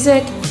 Amazon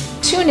Music,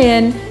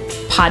 TuneIn,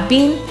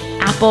 Podbean,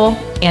 Apple,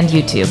 and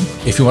YouTube.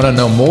 If you want to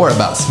know more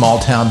about Small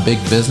Town Big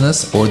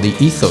Business or the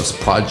Ethos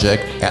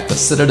Project at the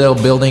Citadel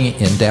Building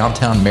in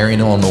downtown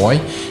Marion, Illinois,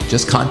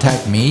 just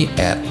contact me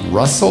at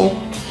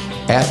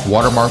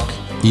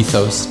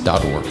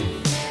russell@watermarkethos.org.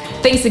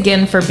 Thanks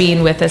again for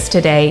being with us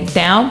today.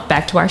 Now,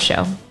 back to our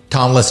show.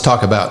 Tom, let's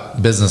talk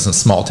about business in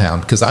small town,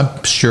 because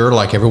I'm sure,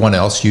 like everyone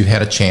else, you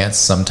had a chance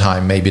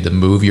sometime maybe to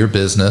move your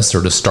business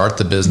or to start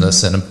the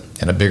business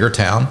in a bigger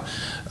town.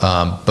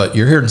 But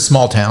you're here in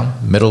small town,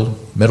 middle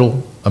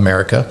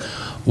America.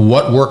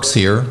 What works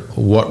here?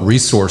 What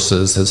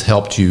resources has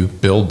helped you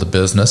build the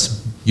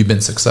business? You've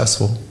been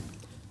successful.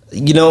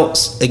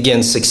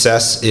 Again,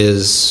 success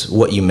is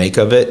what you make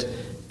of it.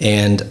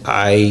 And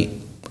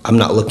I'm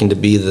not looking to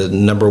be the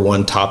number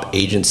one top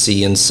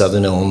agency in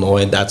Southern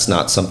Illinois. That's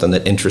not something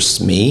that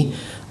interests me.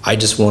 I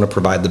just want to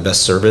provide the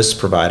best service,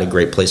 provide a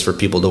great place for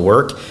people to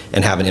work,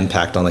 and have an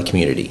impact on the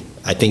community.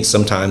 I think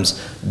sometimes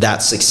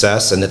that's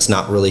success, and it's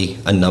not really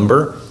a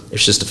number.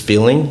 It's just a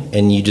feeling,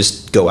 and you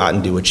just go out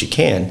and do what you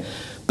can.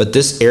 But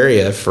this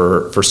area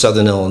for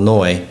Southern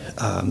Illinois,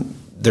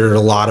 there are a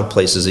lot of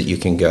places that you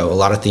can go. A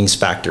lot of things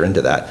factor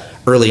into that.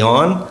 Early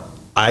on,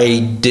 I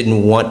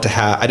didn't want to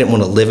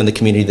live in the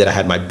community that I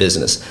had my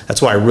business.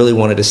 That's why I really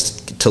wanted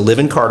to live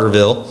in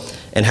Carterville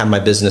and have my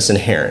business in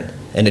Heron.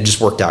 And it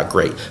just worked out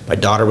great. My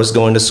daughter was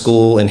going to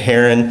school in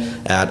Heron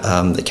at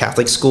the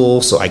Catholic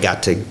school, so I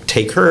got to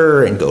take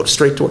her and go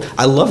straight to work.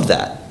 I loved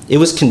that. It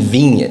was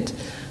convenient.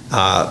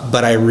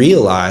 But I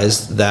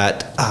realized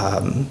that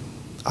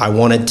I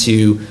wanted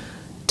to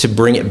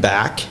bring it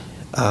back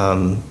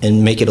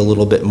and make it a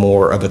little bit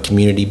more of a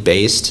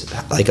community-based,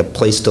 like a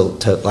place to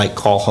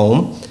call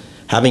home.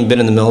 Having been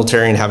in the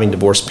military and having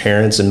divorced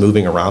parents and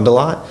moving around a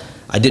lot,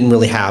 I didn't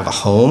really have a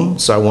home,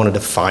 so I wanted to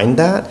find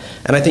that.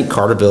 And I think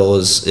Carterville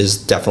is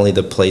definitely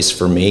the place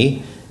for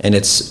me, and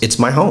it's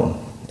my home.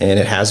 And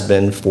it has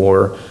been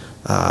for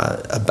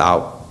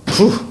about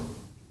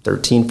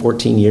 13,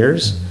 14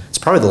 years. It's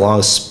probably the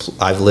longest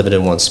I've lived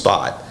in one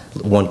spot,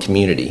 one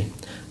community.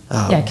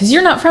 Yeah, because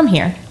you're not from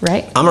here,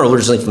 right? I'm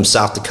originally from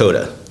South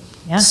Dakota.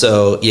 Yeah.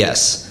 So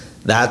yes,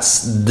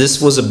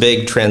 this was a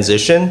big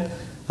transition.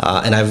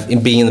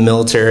 And being in the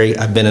military,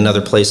 I've been in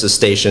other places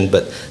stationed,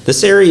 but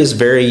this area is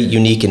very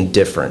unique and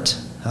different.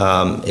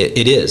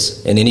 It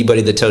is, and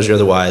anybody that tells you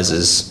otherwise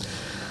is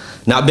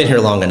not been here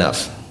long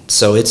enough.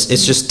 So it's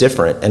just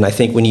different. And I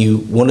think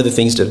one of the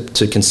things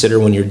to consider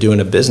when you're doing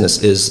a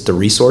business is the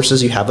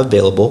resources you have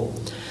available,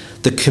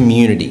 the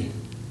community.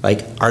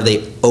 Like, are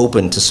they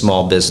open to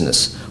small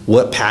business?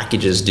 What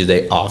packages do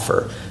they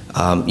offer?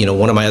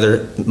 One of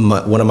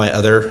my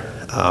other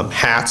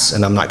hats,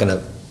 and I'm not going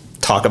to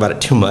talk about it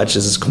too much,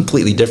 is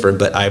completely different,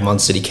 but I'm on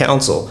city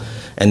council.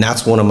 And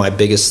that's one of my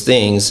biggest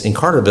things in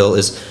Carterville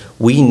is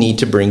we need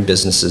to bring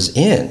businesses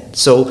in.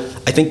 So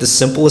I think the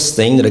simplest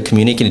thing that a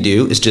community can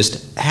do is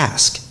just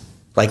ask.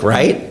 Like,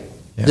 right?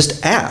 Yeah.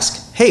 Just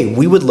ask. Hey,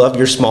 we would love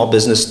your small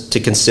business to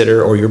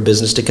consider, or your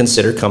business to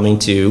consider coming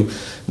to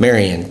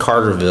Marion,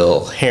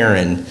 Carterville,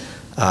 Heron,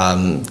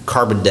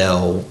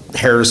 Carbondale,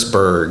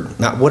 Harrisburg,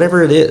 not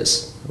whatever it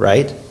is,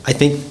 right? I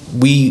think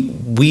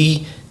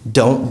we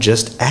don't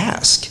just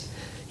ask.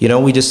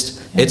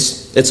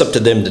 It's up to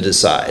them to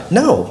decide.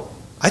 No,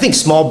 I think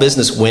small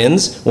business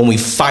wins when we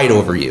fight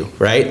over you,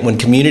 right? When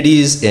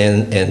communities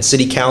and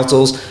city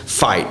councils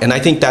fight. And I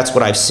think that's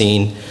what I've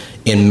seen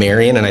in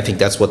Marion, and I think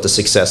that's what the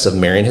success of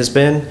Marion has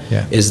been,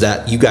 is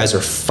that you guys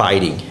are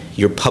fighting.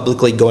 You're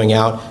publicly going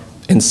out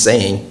and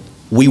saying,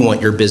 we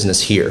want your business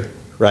here,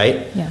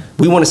 right? Yeah.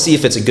 We want to see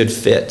if it's a good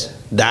fit.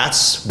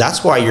 That's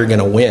why you're going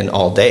to win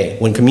all day.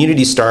 When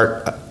communities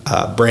start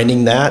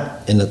branding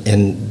that,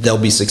 and they'll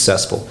be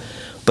successful.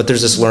 But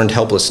there's this learned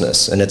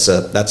helplessness, and that's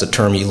a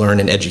term you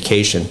learn in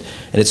education,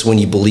 and it's when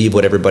you believe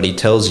what everybody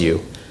tells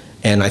you.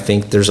 And I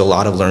think there's a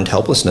lot of learned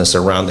helplessness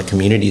around the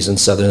communities in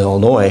Southern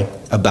Illinois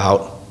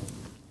about,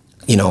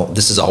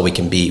 this is all we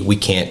can be. We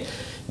can't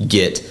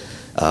get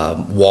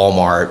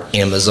Walmart,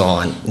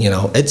 Amazon.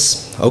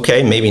 It's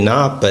okay, maybe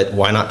not, but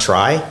why not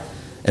try?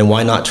 And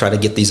why not try to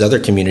get these other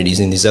communities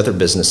and these other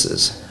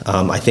businesses?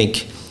 I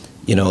think,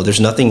 there's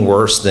nothing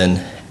worse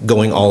than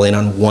going all in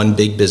on one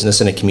big business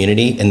in a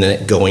community and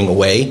then it going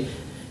away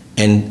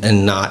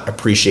and not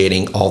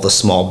appreciating all the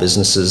small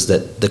businesses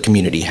that the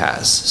community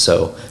has.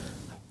 So,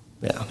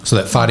 yeah. So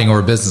that fighting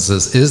over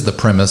businesses is the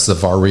premise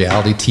of our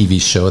reality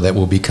TV show that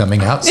will be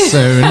coming out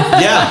soon.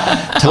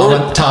 Yeah.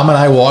 Tom and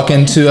I walk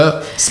into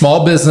a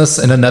small business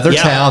in another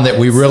town that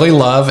we really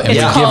love. And It's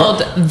we called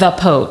The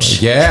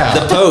Poach. Yeah.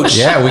 The Poach.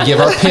 Yeah, we give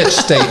our pitch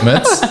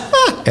statements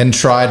and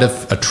try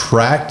to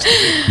attract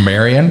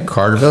Marion,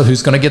 Carterville,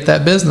 who's going to get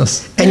that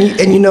business. And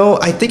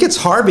I think it's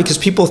hard because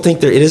people think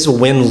that it is a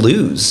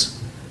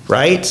win-lose,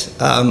 right?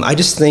 I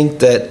just think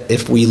that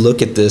if we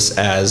look at this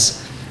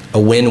as a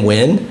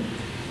win-win,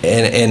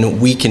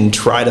 and we can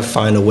try to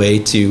find a way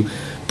to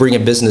bring a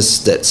business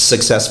that's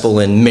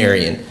successful in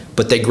Marion,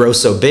 but they grow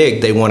so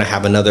big they want to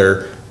have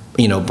another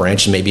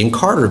branch maybe in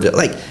Carterville.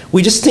 Like,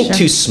 we just think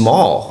too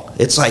small.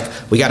 It's like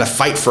we got to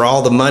fight for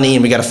all the money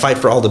and we got to fight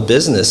for all the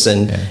business,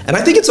 and I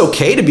think it's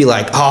okay to be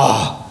like,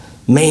 oh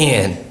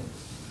man,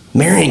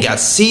 Marion got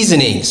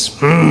seasonings.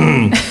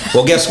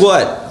 Well, guess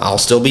what? I'll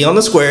still be on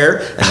the square,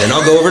 and then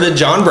I'll go over to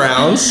John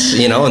Brown's,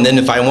 and then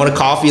if I want a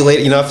coffee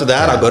later, after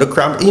that, I'll go to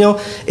Crown.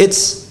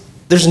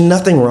 There's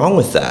nothing wrong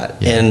with that.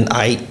 Yeah. And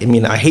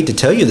I hate to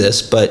tell you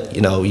this, but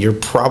you're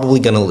probably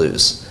going to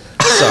lose.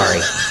 Sorry,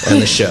 on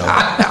the show.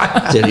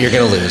 You're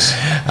going to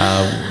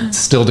lose.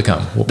 Still to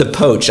come. The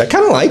Poach. I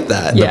kind of like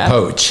that. The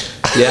Poach.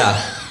 Yeah.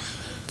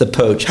 The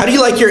Poach. How do you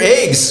like your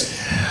eggs?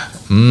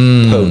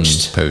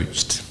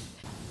 Poached.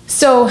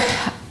 So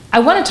I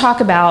want to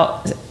talk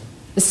about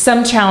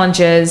some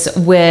challenges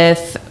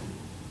with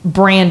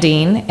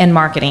branding and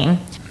marketing.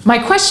 My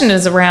question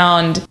is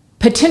around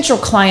potential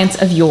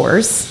clients of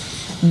yours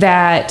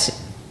that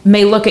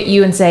may look at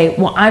you and say,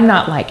 well, I'm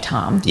not like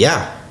Tom.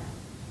 Yeah.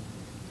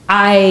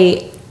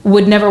 I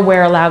would never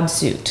wear a loud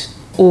suit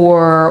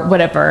or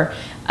whatever.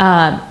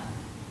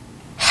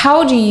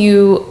 How do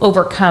you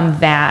overcome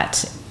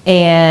that,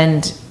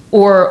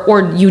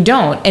 or you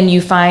don't, and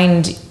you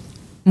find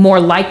more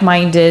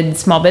like-minded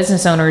small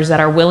business owners that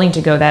are willing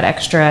to go that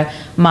extra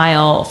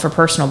mile for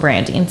personal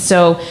branding?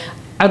 So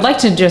I'd like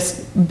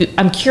to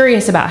I'm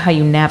curious about how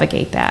you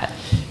navigate that.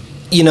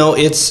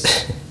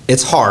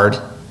 It's hard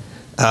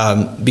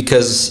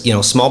because,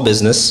 small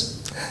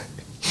business,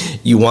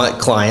 you want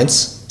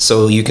clients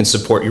so you can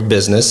support your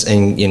business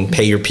and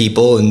pay your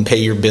people and pay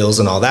your bills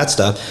and all that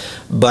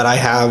stuff. But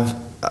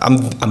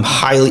I'm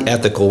highly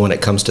ethical when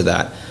it comes to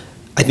that.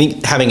 I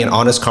think having an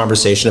honest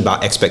conversation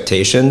about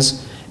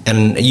expectations,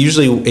 and it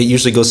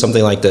usually goes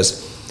something like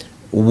this: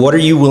 what are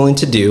you willing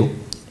to do,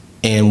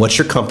 and what's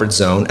your comfort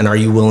zone, and are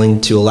you willing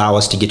to allow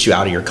us to get you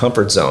out of your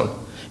comfort zone?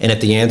 And if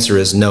the answer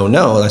is no, and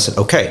I said,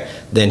 okay,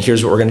 then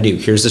here's what we're going to do.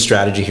 Here's the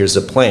strategy, here's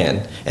the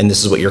plan, and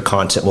this is what your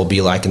content will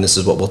be like, and this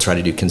is what we'll try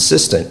to do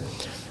consistent.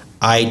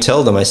 I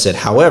tell them, I said,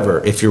 however,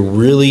 if you're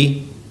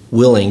really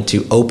willing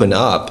to open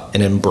up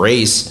and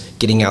embrace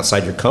getting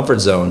outside your comfort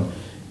zone,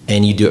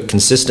 and you do it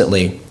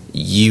consistently,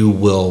 you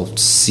will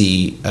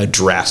see a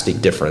drastic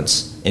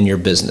difference in your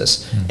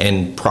business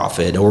and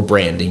profit or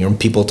branding or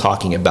people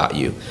talking about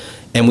you.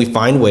 And we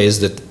find ways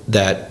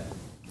that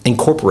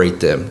incorporate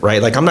them,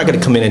 right? Like I'm not going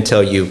to come in and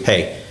tell you,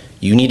 hey,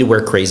 you need to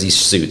wear crazy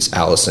suits,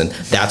 Allison.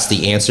 That's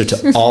the answer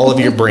to all of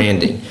your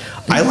branding.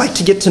 I like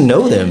to get to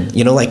know them,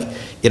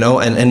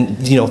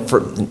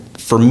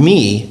 for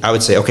me, I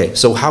would say, okay,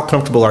 so how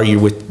comfortable are you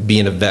with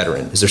being a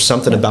veteran? Is there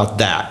something about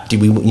that? Do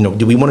we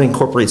want to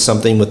incorporate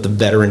something with the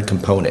veteran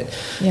component?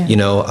 Yeah.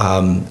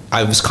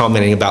 I was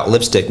commenting about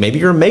lipstick. Maybe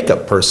you're a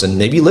makeup person.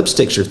 Maybe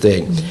lipstick's your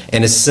thing.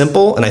 And it's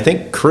simple. And I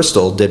think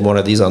Crystal did one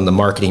of these on the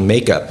marketing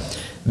makeup.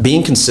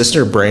 Being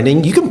consistent or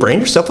branding, you can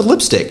brand yourself with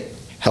lipstick.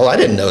 Hell, I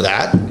didn't know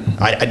that.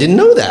 I didn't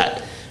know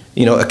that.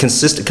 A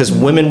consistent, because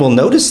women will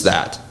notice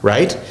that,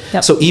 right?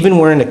 Yep. So even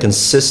wearing a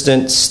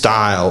consistent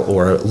style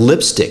or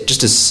lipstick,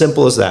 just as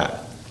simple as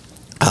that.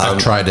 I've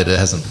tried it. It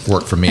hasn't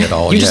worked for me at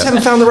all You yet. just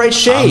haven't found the right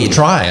shade. I'm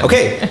trying.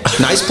 Okay,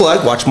 nice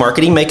plug. Watch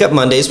Marketing Makeup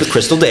Mondays with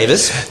Crystal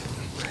Davis,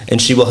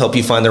 and she will help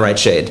you find the right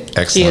shade.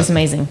 Excellent. She is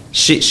amazing.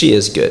 She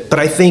is good. But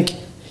I think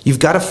you've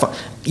got to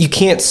you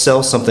can't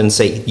sell something and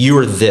say,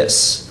 you're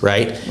this,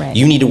 right? Right.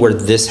 You need to wear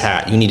this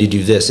hat. You need to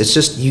do this. It's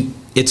just,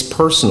 it's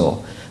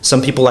personal.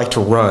 Some people like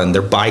to run,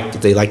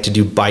 they like to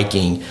do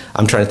biking.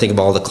 I'm trying to think of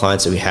all the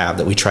clients that we have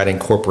that we try to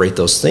incorporate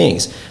those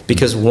things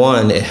because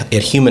one,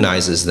 it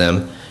humanizes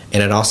them,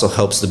 and it also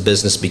helps the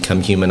business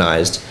become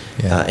humanized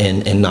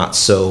and not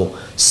so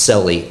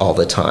selly all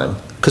the time.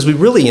 Because we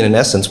really, in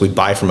essence, we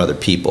buy from other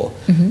people.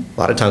 A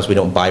lot of times we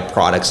don't buy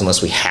products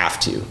unless we have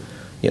to.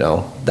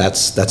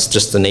 That's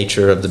just the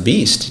nature of the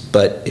beast.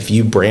 But if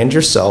you brand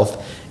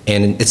yourself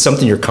and it's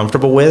something you're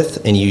comfortable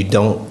with and you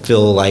don't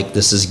feel like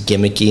this is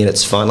gimmicky and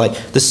it's fun. Like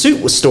the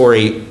suit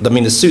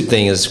the suit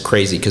thing is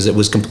crazy because it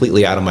was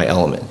completely out of my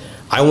element.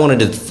 I wanted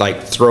to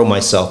throw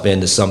myself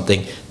into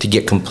something to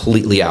get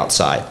completely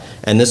outside.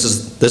 And this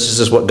is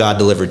just what God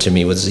delivered to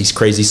me was these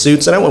crazy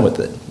suits, and I went with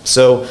it.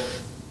 So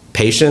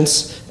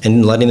patience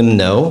and letting them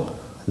know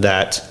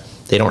that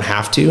they don't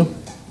have to,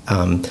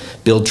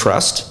 build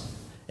trust.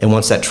 And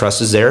once that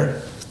trust is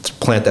there,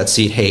 plant that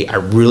seed. Hey, I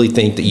really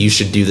think that you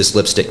should do this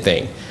lipstick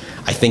thing.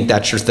 I think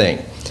that's your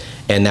thing.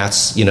 And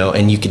that's,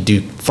 and you could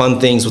do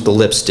fun things with the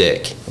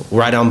lipstick,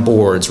 write on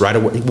boards,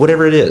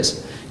 whatever it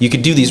is. You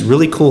could do these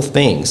really cool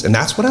things. And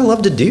that's what I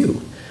love to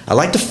do. I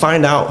like to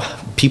find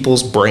out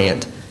people's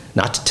brand,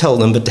 not to tell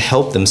them, but to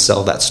help them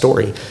sell that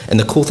story. And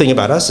the cool thing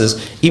about us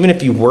is even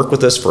if you work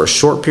with us for a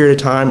short period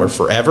of time or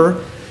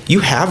forever, you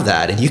have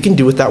that and you can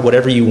do with that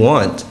whatever you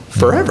want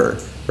forever.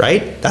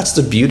 Right? That's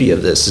the beauty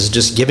of this, is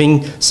just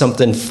giving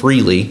something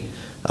freely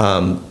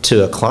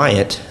to a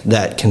client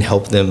that can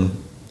help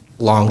them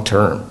long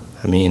term.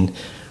 I mean,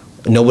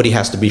 nobody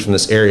has to be from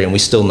this area, and we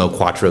still know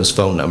Quattro's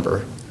phone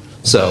number.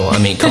 So,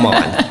 I mean, come on,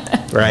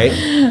 right?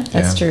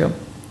 That's true.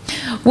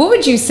 What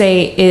would you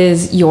say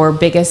is your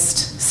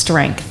biggest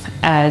strength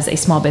as a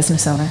small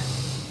business owner?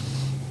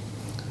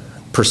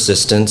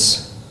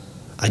 Persistence.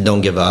 I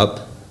don't give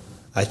up.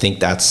 I think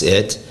that's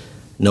it.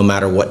 No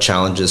matter what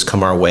challenges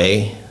come our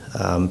way,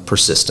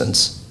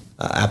 persistence.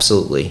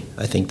 Absolutely.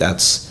 I think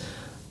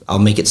I'll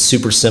make it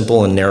super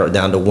simple and narrow it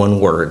down to one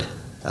word,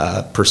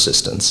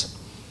 persistence.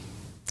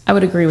 I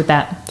would agree with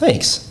that.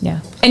 Thanks.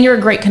 Yeah. And you're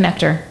a great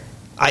connector.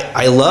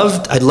 I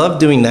love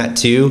doing that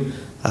too,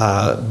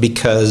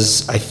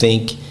 because I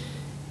think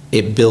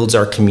it builds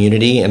our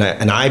community, and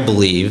I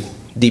believe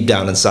deep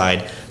down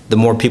inside, the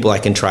more people I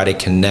can try to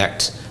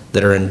connect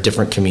that are in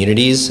different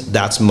communities,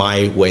 that's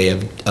my way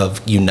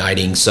of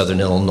uniting Southern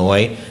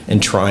Illinois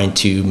and trying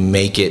to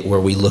make it where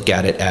we look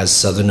at it as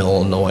Southern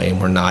Illinois and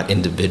we're not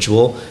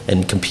individual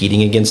and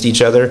competing against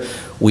each other.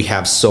 We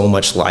have so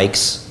much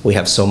likes, we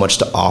have so much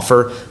to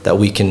offer that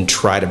we can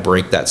try to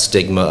break that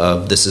stigma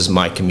of this is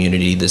my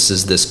community, this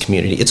is this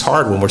community. It's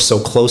hard when we're so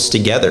close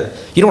together.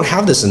 You don't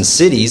have this in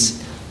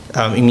cities.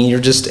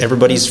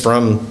 Everybody's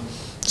from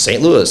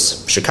St.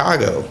 Louis,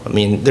 Chicago. I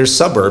mean, there's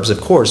suburbs, of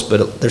course,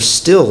 but there's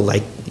still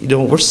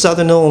we're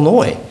Southern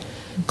Illinois.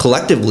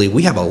 Collectively,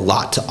 we have a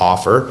lot to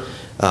offer,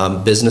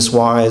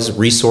 business-wise,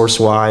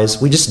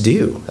 resource-wise. We just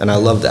do, and I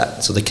love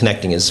that. So the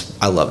connecting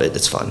I love it.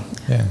 It's fun.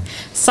 Yeah.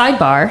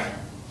 Sidebar,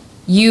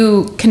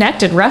 you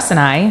connected Russ and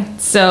I,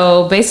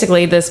 so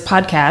basically this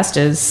podcast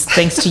is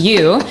thanks to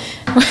you.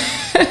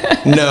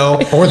 No.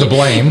 Or the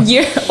blame.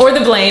 Or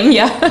the blame,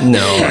 yeah.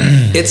 No.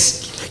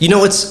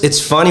 It's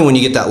funny when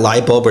you get that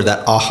light bulb or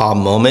that aha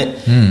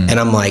moment, and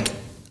I'm like,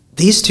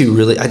 these two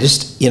really, I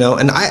just,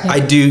 and I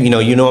do,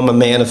 I'm a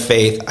man of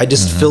faith. I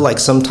just feel like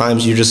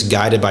sometimes you're just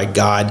guided by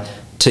God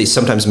to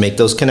sometimes make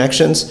those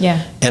connections.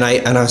 Yeah. And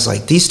I was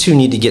like, these two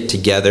need to get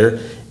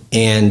together.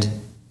 And,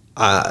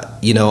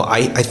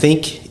 I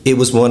think it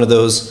was one of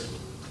those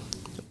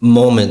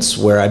moments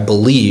where I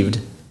believed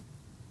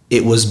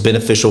it was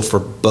beneficial for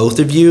both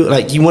of you.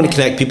 Like, you want to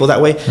connect people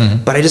that way,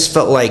 but I just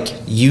felt like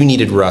you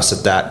needed Russ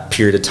at that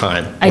period of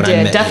time. I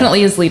did.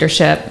 Definitely his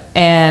leadership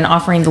and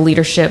offering the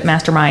leadership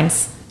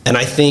masterminds. And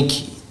I think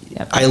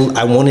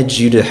I wanted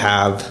you to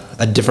have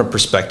a different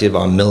perspective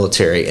on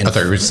military. And I thought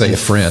you were going to say a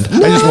friend.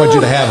 No. I just wanted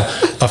you to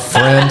have a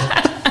friend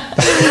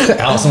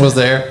Allison was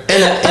there.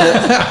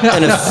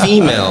 And a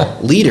female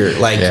leader.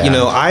 Like, Yeah. you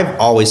know, I've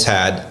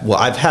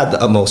had the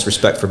utmost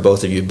respect for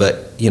both of you,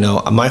 but, you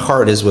know, my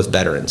heart is with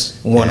veterans,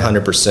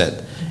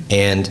 100%.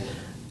 And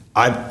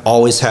I've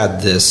always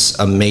had this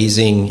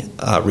amazing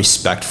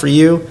respect for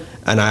you.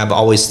 And I've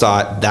always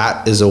thought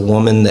that is a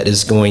woman that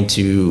is going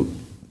to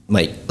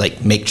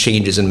make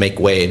changes and make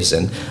waves.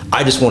 And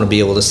I just want to be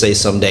able to say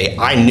someday,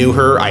 I knew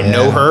her, I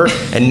know her,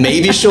 and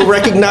maybe she'll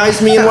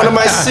recognize me in one of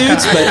my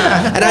suits.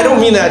 And I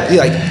don't mean that,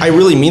 like, I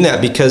really mean that,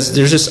 because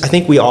I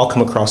think we all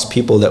come across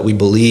people that we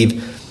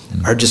believe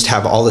are just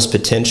have all this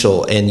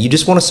potential, and you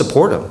just want to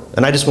support them.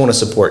 And I just want to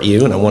support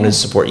you, and I wanted to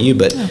support you,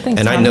 but,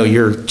 thanks, I know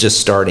you're just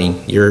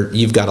starting.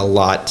 You've got a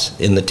lot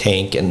in the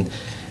tank, and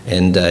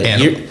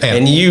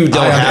you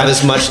don't have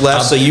as much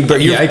left, so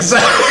yeah,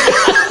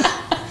 exactly.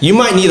 You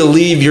might need to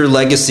leave your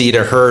legacy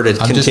to her to I'm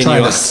continue. just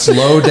trying to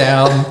slow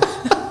down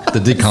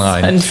the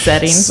decline.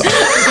 Unsetting.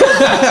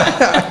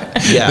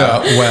 Yeah.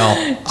 No,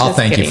 well, I'll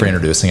thank you kidding. for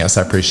introducing us.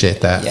 I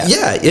appreciate that.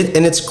 Yeah,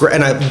 and it's great.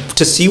 And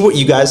to see what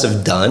you guys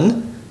have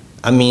done,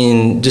 I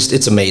mean, just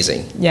it's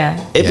amazing. Yeah.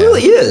 It Yeah.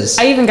 really is.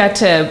 I even got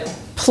to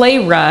play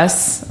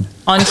Russ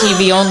on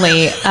TV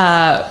only.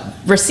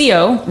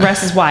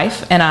 Russ's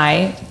wife, and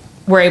I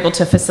were able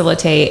to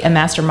facilitate a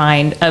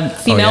mastermind, a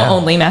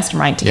female-only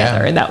mastermind together.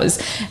 Yeah. And that was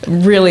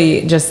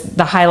really just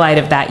the highlight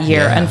of that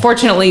year. Yeah.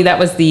 Unfortunately, that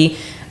was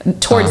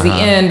towards the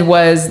end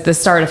was the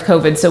start of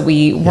COVID, so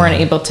we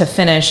weren't able to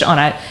finish on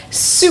a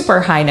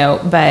super high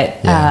note,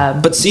 but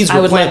But seeds I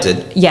were would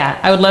planted.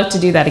 I would love to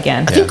do that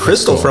again. I think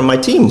Crystal from my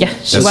team Yeah,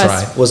 she That's was.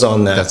 right. was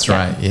on that. That's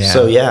right. Yeah.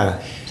 So,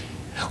 yeah.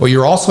 Well,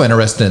 you're also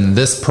interested in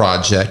this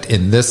project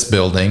in this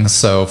building.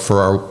 So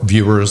for our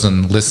viewers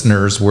and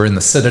listeners, we're in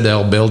the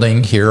Citadel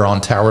building here on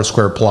Tower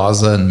Square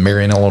Plaza in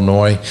Marion,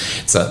 Illinois.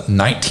 It's a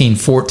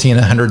 1914,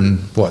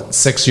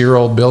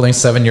 6-year-old building,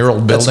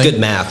 7-year-old building. That's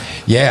good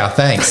math. Yeah,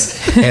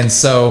 thanks. And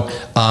so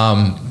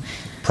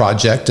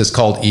project is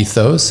called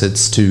Ethos.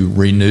 It's to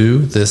renew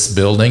this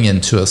building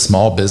into a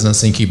small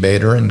business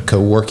incubator and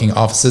co-working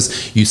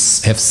offices. You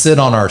have sit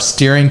on our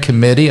steering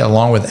committee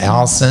along with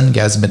Allison. You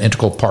guys have been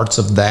integral parts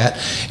of that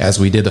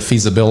as we did a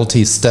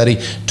feasibility study.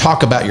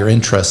 Talk about your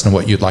interest and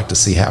what you'd like to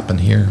see happen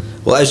here.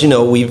 Well, as you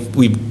know, we've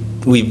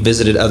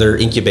visited other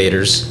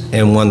incubators,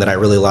 and one that I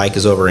really like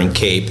is over in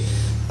Cape.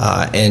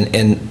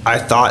 And I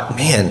thought,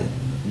 man,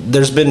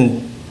 there's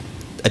been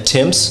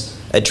attempts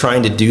at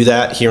trying to do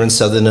that here in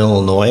Southern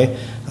Illinois.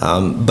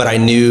 But I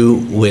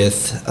knew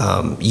with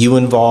you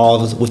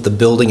involved with the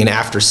building, and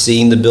after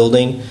seeing the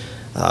building,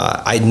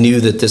 I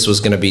knew that this was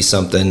going to be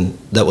something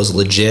that was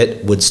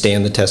legit, would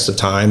stand the test of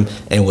time,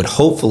 and would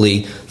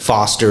hopefully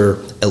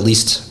foster at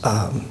least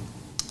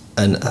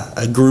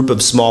a group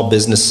of small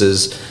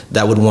businesses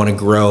that would want to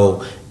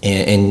grow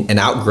and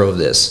outgrow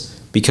this.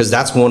 Because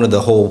that's one of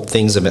the whole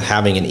things of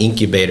having an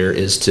incubator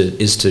is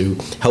to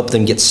help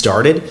them get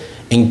started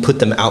and put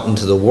them out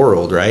into the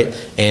world, right?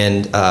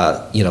 And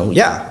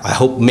I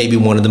hope maybe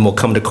one of them will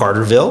come to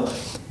Carterville.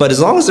 But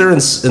as long as they're in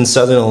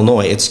Southern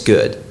Illinois, it's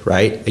good,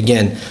 right?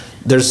 Again,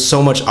 there's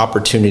so much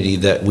opportunity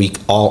that we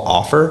all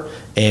offer,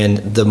 and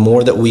the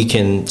more that we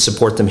can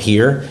support them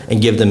here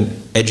and give them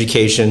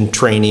education,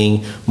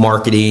 training,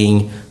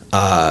 marketing,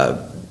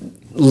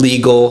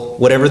 legal,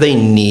 whatever they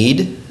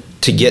need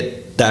to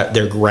get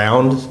their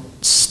ground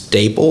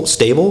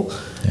stable,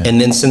 and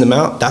then send them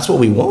out, that's what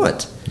we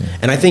want.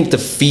 And I think the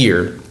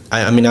fear,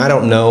 I mean, I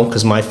don't know,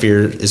 because my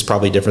fear is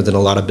probably different than a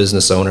lot of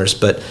business owners,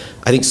 but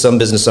I think some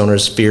business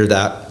owners fear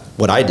that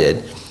what I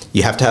did,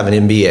 you have to have an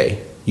MBA.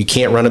 You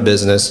can't run a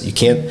business. You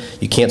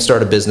can't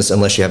start a business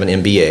unless you have an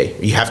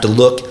MBA. You have to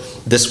look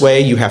this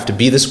way. You have to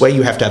be this way.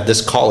 You have to have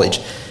this college.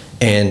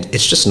 And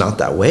it's just not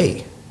that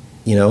way,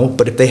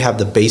 But if they have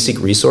the basic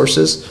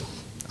resources,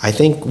 I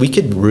think we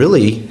could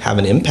really have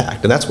an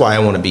impact. And that's why I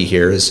want to be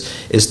here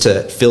is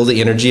to feel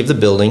the energy of the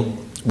building,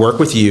 work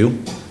with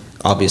you,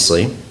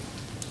 obviously,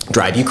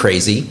 drive you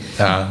crazy.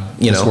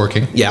 It's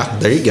working. Yeah,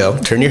 there you go.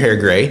 Turn your hair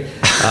gray.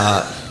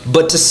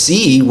 But to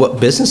see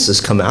what businesses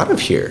come out of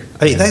here.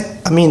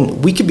 I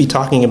mean, we could be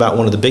talking about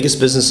one of the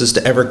biggest businesses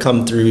to ever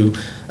come through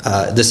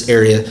this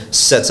area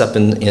sets up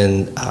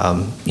in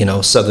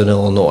Southern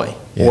Illinois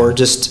or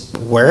just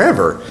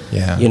wherever.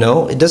 Yeah.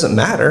 It doesn't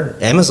matter.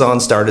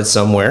 Amazon started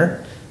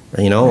somewhere,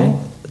 Right.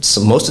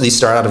 So most of these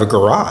start out of a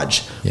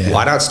garage. Yeah.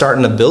 Why not start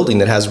in a building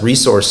that has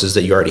resources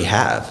that you already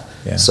have?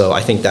 Yeah. So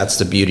I think that's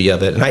the beauty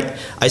of it. And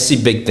I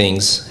see big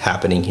things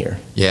happening here.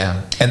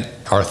 Yeah, and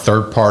our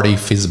third-party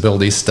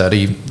feasibility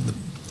study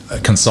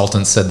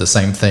consultants said the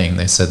same thing.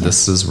 They said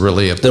this is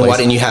really a place. Then why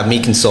didn't you have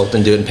me consult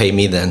and do it and pay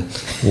me then?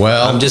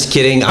 Well, I'm just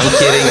kidding. I'm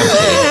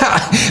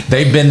kidding.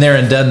 they've been there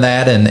and done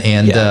that,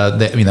 and Yeah.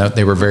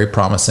 they were very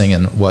promising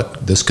in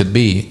what this could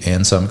be,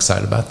 and so I'm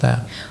excited about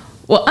that.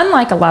 Well,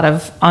 unlike a lot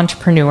of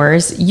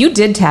entrepreneurs, you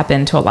did tap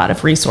into a lot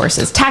of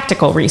resources,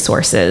 tactical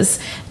resources,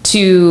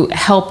 to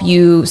help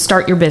you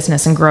start your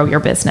business and grow your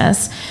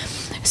business.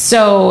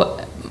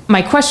 So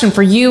my question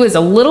for you is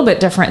a little bit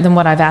different than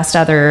what I've asked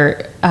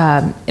other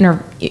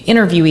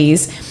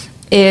interviewees,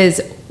 is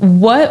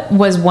what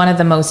was one of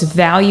the most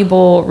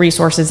valuable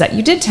resources that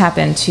you did tap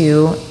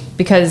into?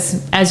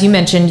 Because as you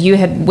mentioned, you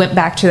had went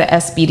back to the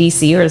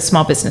SBDC, or the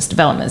Small Business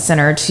Development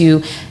Center,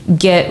 to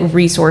get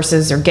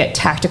resources or get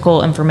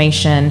tactical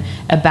information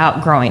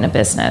about growing a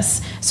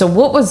business. So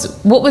what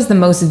was the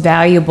most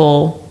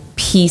valuable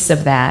piece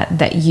of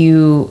that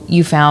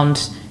you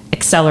found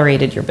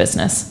accelerated your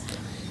business?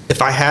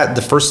 If I had,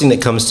 the first thing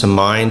that comes to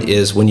mind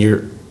is when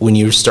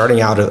you're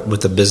starting out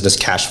with a business,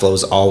 cash flow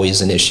is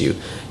always an issue.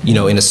 You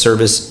know, in a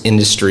service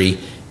industry,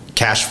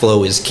 cash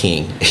flow is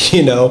king,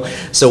 you know?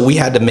 So we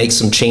had to make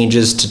some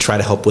changes to try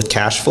to help with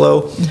cash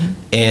flow. Mm-hmm.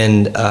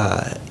 And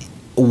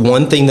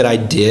one thing that I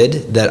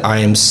did that I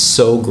am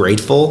so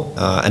grateful,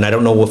 and I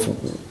don't know if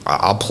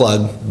I'll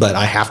plug, but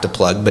I have to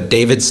plug, but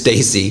David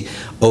Stacy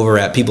over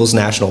at People's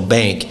National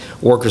Bank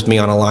worked with me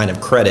on a line of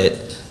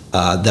credit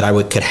that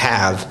I could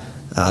have,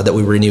 that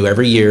we renew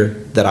every year,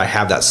 that I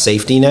have that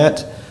safety net.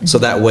 Mm-hmm. So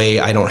that way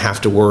I don't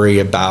have to worry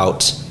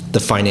about the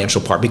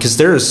financial part, because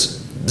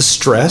there's the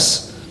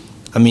stress.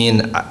 I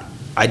mean,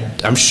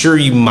 I'm sure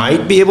you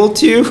might be able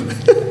to.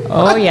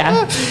 Oh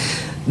yeah.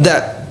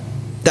 that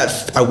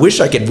I wish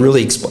I could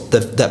really explain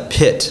that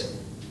pit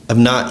of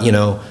not, you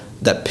know,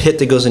 that pit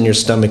that goes in your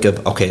stomach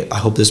of, okay, I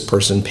hope this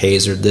person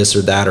pays, or this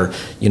or that, or,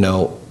 you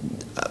know,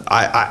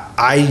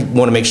 I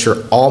want to make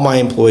sure all my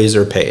employees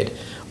are paid,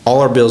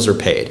 all our bills are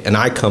paid, and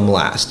I come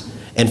last.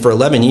 And for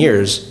 11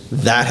 years,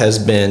 that has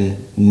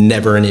been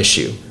never an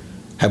issue.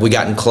 Have we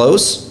gotten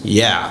close?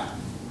 Yeah,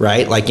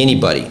 right? Like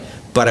anybody.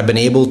 But I've been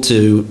able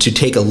to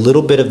take a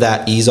little bit of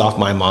that ease off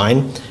my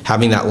mind,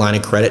 having that line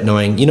of credit,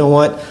 knowing, you know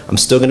what, I'm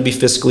still going to be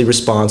fiscally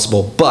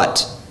responsible,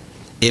 but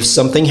if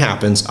something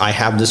happens, I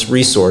have this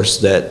resource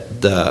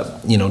that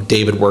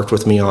David worked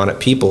with me on at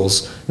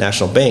People's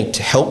National Bank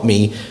to help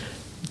me.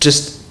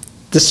 Just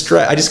the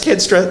stress, I just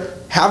can't stress,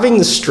 having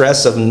the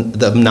stress of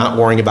not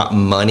worrying about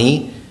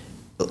money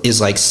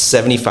is like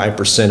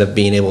 75% of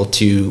being able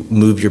to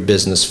move your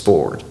business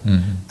forward.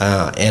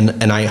 Mm-hmm.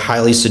 And I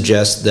highly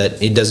suggest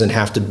that it doesn't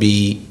have to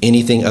be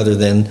anything other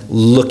than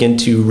look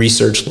into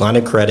research, line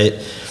of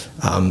credit,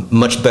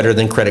 much better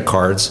than credit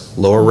cards,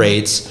 lower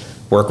rates,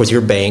 work with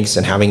your banks,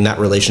 and having that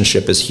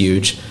relationship is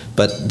huge.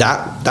 But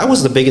that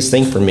was the biggest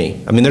thing for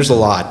me. I mean, there's a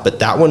lot, but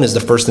that one is the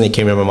first thing that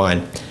came to my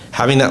mind.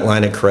 Having that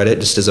line of credit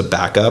just as a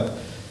backup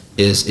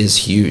is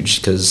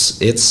huge,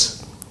 because it's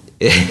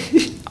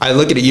I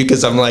look at you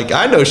because I'm like,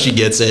 I know she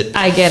gets it.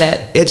 I get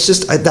it. It's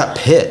just that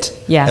pit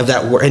of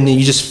that word, and then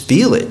you just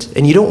feel it,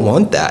 and you don't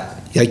want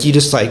that. Like, you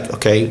just like,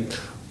 okay,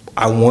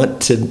 I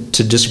want to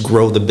just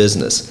grow the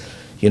business.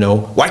 You know,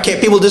 why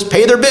can't people just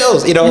pay their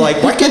bills? You know,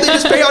 like, why can't they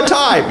just pay on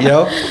time? You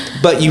know,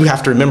 but you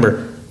have to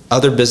remember,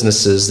 other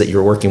businesses that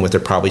you're working with are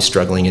probably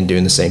struggling and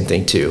doing the same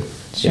thing too.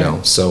 Sure. You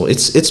know, so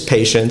it's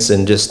patience,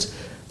 and just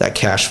that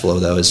cash flow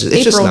though it's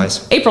just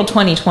nice. April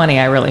 2020,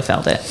 I really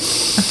felt it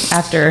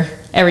after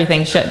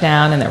everything shut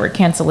down and there were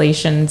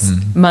cancellations.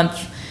 Mm-hmm.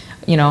 Month,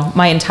 you know,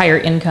 my entire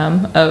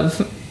income of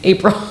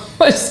April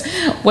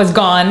was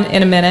gone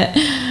in a minute.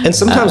 And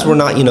sometimes we're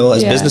not, you know,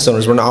 as business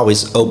owners, we're not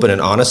always open and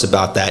honest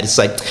about that. It's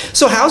like,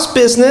 so how's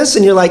business?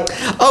 And you're like,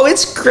 oh,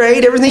 it's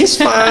great, everything's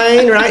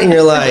fine, right? And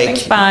you're like,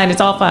 everything's fine,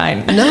 it's all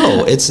fine.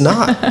 No, it's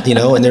not, you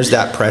know. And there's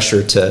that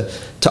pressure to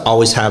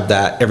always have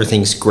that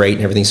everything's great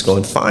and everything's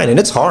going fine, and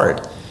it's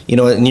hard. You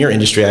know, in your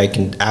industry, I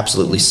can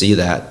absolutely see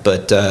that.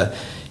 But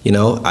you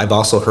know, I've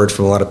also heard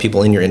from a lot of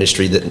people in your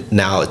industry that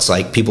now it's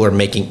like people are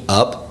making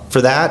up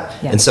for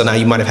that. Yeah. And so now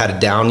you might have had a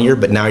down year,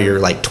 but now you're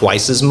like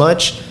twice as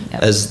much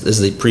as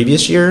the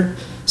previous year.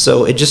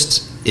 So it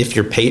just, if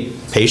you're patient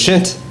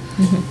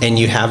mm-hmm. and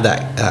you have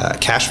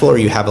that cash flow, or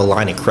you have a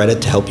line of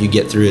credit to help you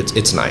get through it,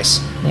 it's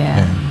nice.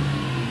 Yeah.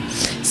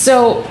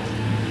 So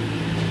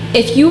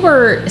if you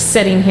were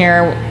sitting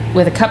here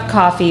with a cup of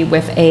coffee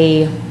with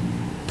a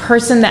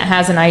person that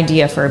has an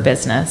idea for a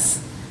business,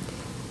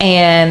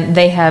 and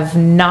they have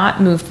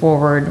not moved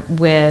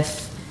forward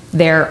with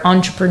their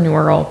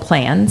entrepreneurial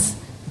plans,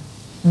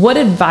 what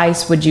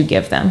advice would you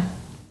give them?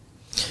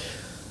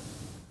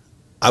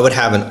 I would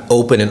have an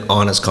open and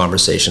honest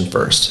conversation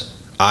first.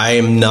 I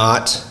am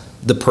not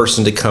the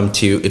person to come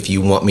to if you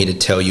want me to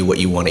tell you what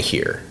you want to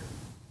hear.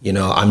 You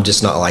know, I'm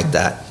just not like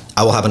that.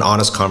 I will have an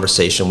honest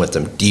conversation with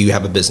them. Do you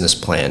have a business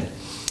plan?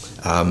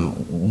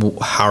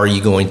 How are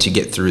you going to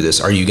get through this?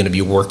 Are you going to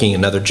be working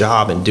another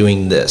job and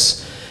doing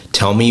this?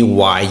 Tell me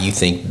why you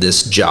think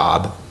this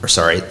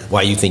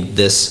why you think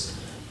this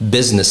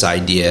business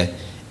idea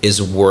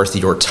is worth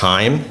your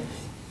time,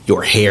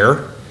 your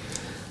hair,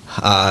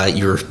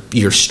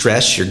 your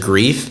stress, your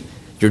grief,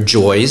 your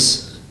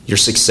joys, your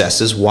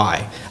successes.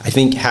 Why? I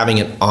think having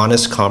an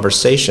honest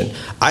conversation.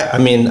 I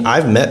mean,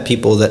 I've met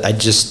people that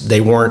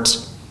they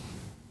weren't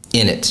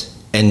in it,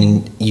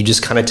 and you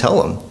just kind of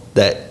tell them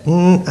that,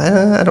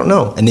 I don't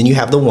know. And then you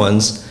have the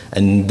ones,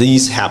 and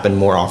these happen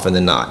more often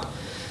than not.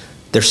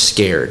 They're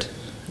scared,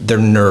 they're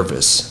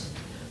nervous,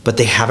 but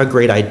they have a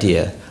great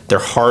idea. They're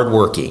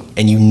hardworking,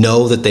 and you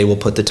know that they will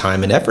put the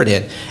time and effort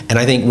in. And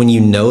I think when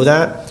you know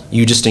that,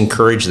 you just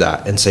encourage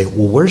that and say,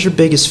 well, where's your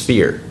biggest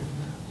fear?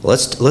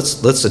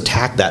 Let's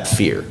attack that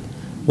fear.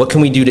 What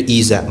can we do to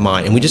ease that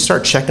mind? And we just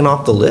start checking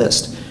off the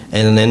list.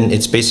 And then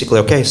it's basically,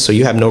 okay, so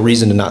you have no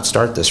reason to not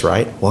start this,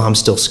 right? Well, I'm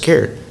still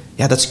scared.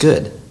 Yeah, that's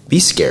good. Be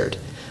scared.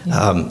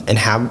 And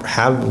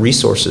have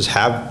resources,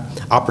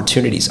 have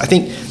opportunities. I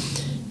think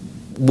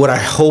what I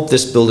hope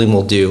this building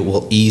will do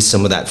will ease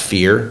some of that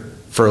fear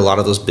for a lot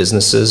of those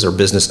businesses or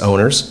business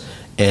owners.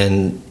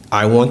 And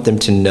I want them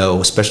to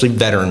know, especially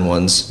veteran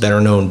ones,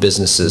 veteran-owned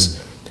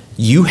businesses,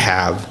 you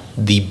have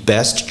the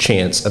best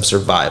chance of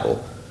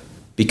survival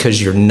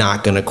because you're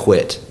not going to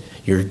quit.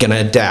 You're going to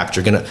adapt.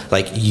 You're going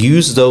to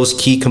use those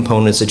key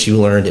components that you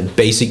learned in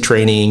basic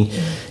training,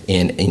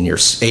 in your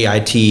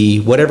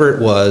AIT, whatever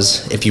it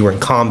was. If you were in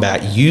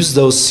combat, use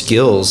those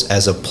skills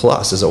as a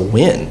plus, as a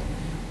win.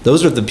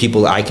 Those are the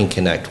people that I can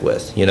connect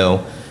with,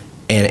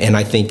 and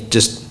I think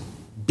just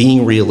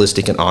being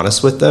realistic and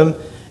honest with them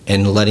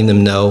and letting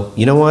them know,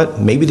 you know what,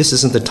 maybe this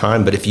isn't the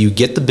time, but if you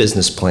get the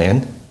business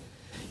plan,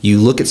 you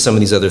look at some of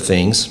these other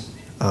things,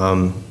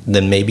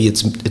 then maybe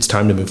it's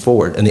time to move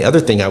forward. And the other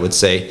thing I would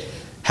say,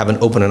 have an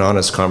open and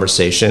honest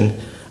conversation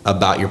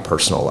about your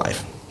personal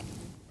life,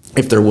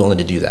 if they're willing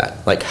to do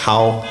that. Like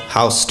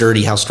how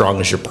sturdy, how strong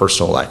is your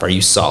personal life? Are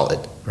you solid,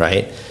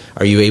 right?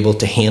 Are you able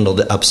to handle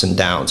the ups and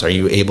downs? Are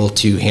you able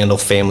to handle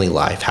family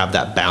life, have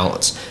that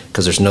balance?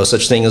 Because there's no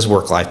such thing as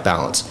work-life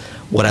balance.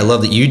 What I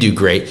love that you do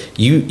great,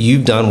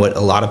 you've done what a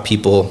lot of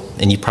people,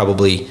 and you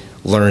probably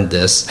learned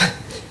this,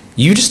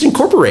 you just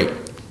incorporate,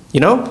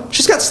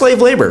 she's got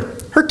slave labor.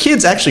 Her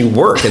kids actually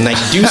work and they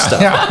do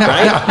stuff,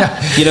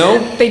 right?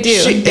 They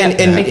do.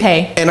 They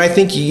pay. And I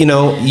think,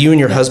 you and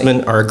your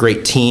husband are a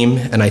great team,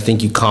 and I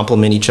think you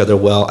complement each other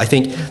well. I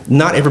think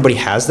not everybody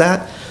has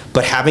that,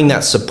 but having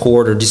that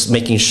support or just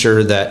making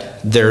sure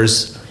that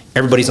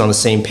everybody's on the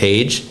same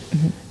page.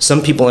 Mm-hmm.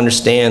 Some people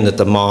understand that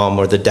the mom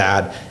or the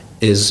dad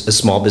is a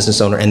small business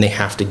owner and they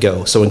have to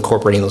go. So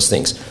incorporating those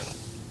things.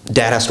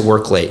 Dad has to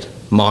work late.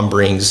 Mom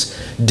brings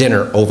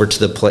dinner over to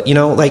the plate.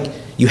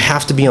 You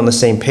have to be on the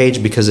same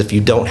page, because if you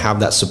don't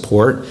have that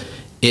support,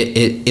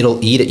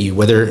 it'll eat at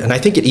you. And I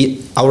think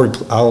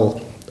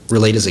I'll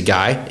relate as a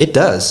guy. It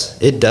does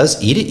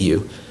eat at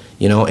you.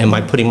 Am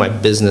I putting my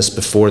business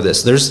before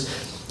this?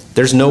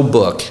 There's no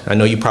book. I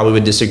know you probably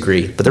would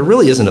disagree, but there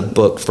really isn't a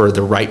book for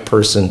the right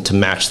person to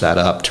match that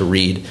up, to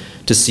read,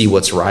 to see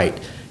what's right.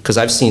 Because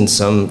I've seen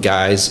some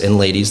guys and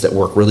ladies that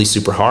work really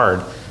super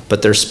hard,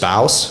 but their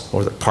spouse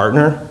or their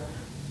partner,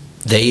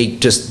 they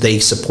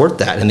support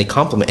that and they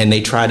compliment and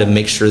they try to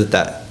make sure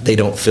that they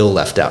don't feel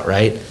left out,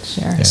 right?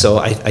 Sure. Yeah. So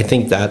I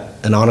think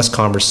that an honest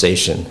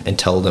conversation and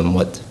tell them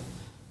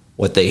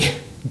what they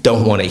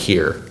don't want to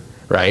hear,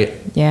 right?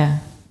 Yeah.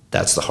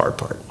 That's the hard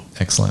part.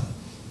 Excellent.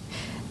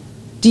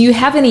 Do you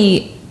have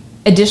any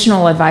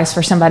additional advice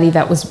for somebody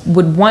that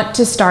would want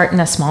to start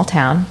in a small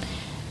town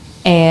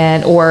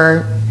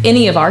or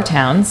any of our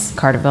towns,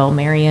 Carterville,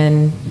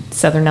 Marion,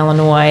 Southern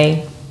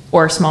Illinois,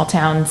 or a small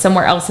town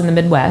somewhere else in the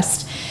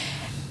Midwest,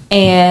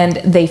 and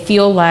they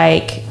feel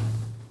like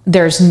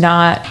there's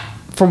not,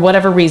 for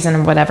whatever reason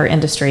or whatever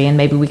industry, and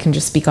maybe we can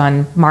just speak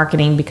on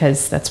marketing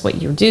because that's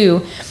what you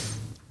do,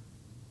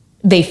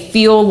 they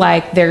feel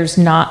like there's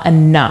not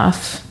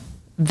enough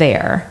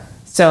there.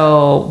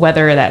 So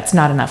whether that's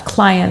not enough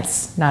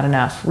clients, not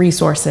enough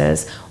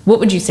resources, what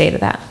would you say to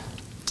that?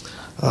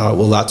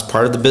 Well, that's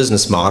part of the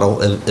business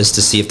model, is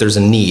to see if there's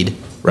a need,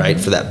 right,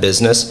 for that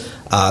business.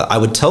 I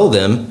would tell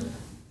them,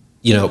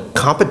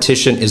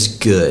 competition is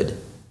good.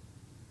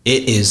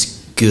 It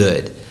is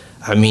good.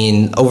 I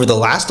mean, over the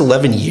last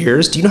 11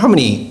 years, do you know how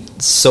many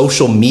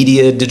social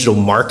media, digital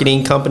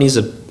marketing companies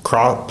have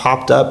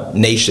popped up?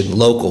 Nation,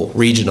 local,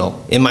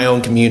 regional, in my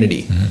own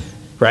community,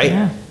 right?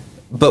 Yeah.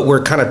 But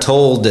we're kind of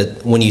told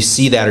that when you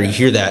see that or you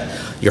hear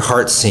that, your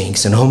heart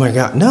sinks and, oh my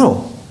God,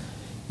 no.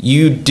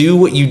 You do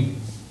what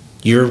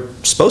you're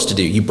supposed to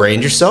do. You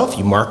brand yourself,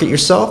 you market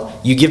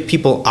yourself, you give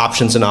people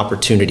options and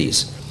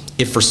opportunities.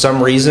 If for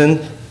some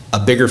reason a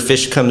bigger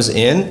fish comes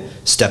in,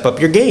 step up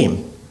your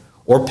game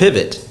or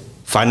pivot,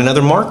 find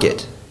another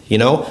market.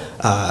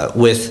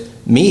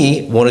 With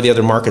me, one of the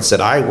other markets that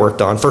I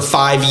worked on for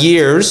 5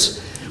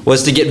 years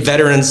was to get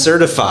veteran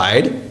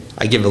certified.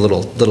 I give a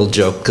little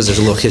joke because there's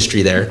a little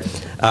history there.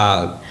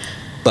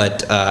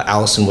 But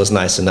Allison was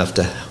nice enough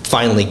to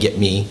finally get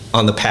me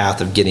on the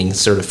path of getting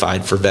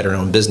certified for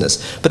veteran-owned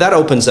business. But that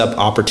opens up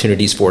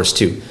opportunities for us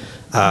too.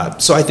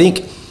 So I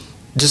think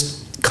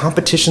just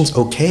competition's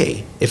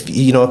okay. If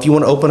you want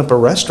to open up a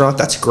restaurant,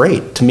 that's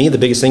great. To me, the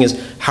biggest thing is,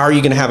 how are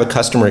you going to have a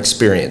customer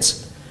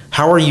experience?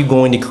 How are you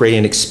going to create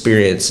an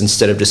experience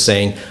instead of just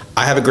saying,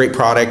 I have a great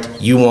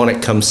product, you want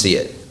it, come see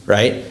it,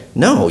 right?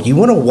 No, you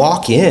want to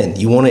walk in,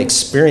 you want to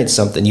experience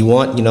something. You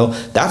want,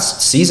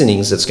 that's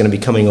Seasonings that's going to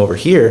be coming over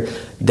here.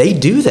 They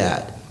do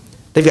that.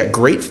 They've got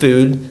great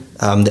food.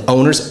 The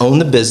owners own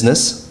the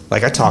business,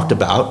 like I talked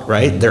about,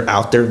 right? They're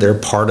out there, they're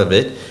part of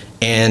it,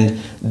 and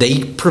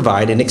they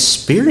provide an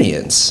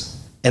experience,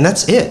 and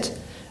that's it.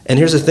 And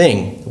here's the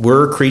thing,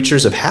 we're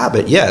creatures of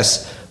habit,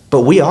 yes,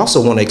 but we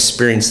also want to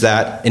experience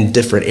that in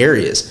different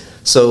areas.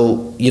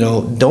 So,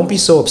 don't be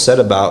so upset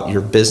about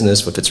your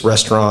business, if it's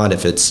restaurant,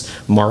 if it's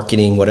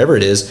marketing, whatever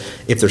it is.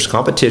 If there's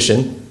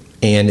competition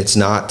and it's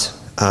not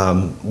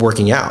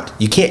working out,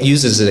 you can't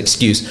use it as an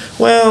excuse.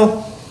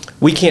 Well,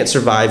 we can't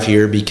survive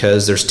here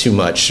because there's too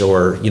much,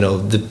 or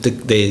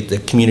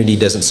the community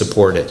doesn't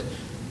support it.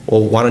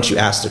 Well, why don't you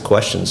ask the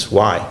questions?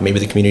 Why? Maybe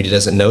the community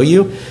doesn't know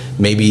you.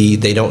 Maybe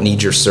they don't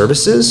need your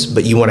services,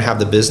 but you want to have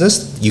the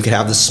business. You could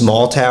have the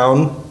small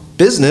town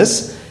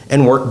business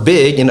and work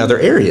big in other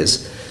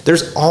areas.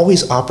 There's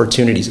always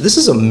opportunities. This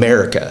is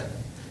America.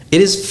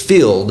 It is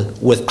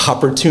filled with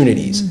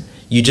opportunities.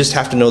 You just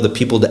have to know the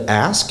people to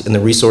ask and the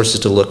resources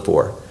to look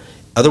for.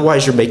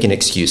 Otherwise, you're making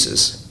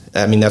excuses.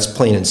 I mean, that's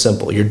plain and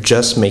simple. You're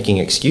just making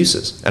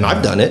excuses. And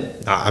I've done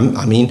it.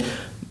 I mean,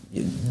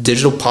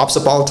 digital pops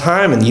up all the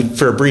time, and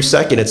for a brief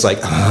second, it's like,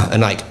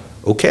 and like,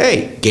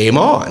 okay, game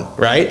on,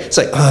 right? It's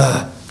like,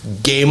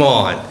 game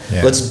on.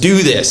 Yeah. Let's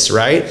do this,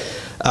 right?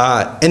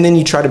 And then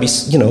you try to be,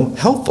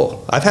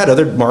 helpful. I've had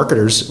other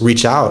marketers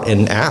reach out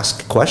and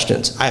ask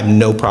questions. I have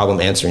no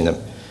problem answering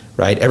them,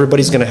 right?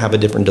 Everybody's going to have a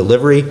different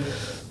delivery.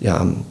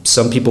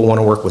 Some people want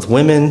to work with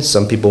women.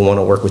 Some people want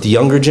to work with the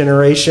younger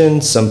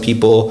generation. Some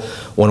people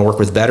want to work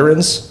with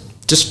veterans.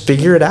 Just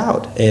figure it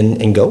out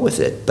and go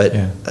with it. But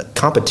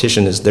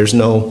competition it's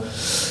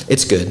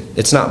good.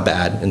 It's not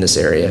bad in this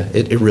area.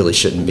 It really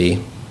shouldn't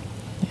be.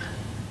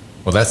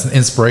 Well, that's an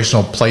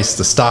inspirational place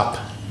to stop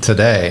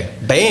today.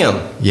 Bam.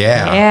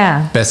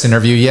 Yeah. Best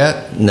interview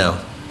yet? No.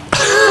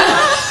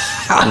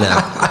 No.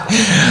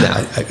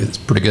 It's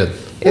pretty good.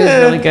 It was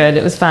really good.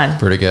 It was fun.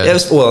 Pretty good.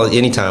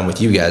 Anytime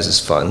with you guys is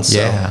fun. So.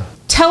 Yeah.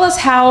 Tell us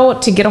how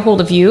to get a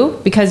hold of you,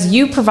 because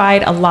you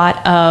provide a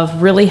lot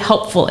of really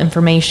helpful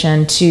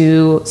information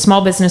to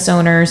small business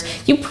owners.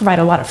 You provide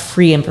a lot of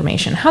free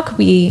information. How could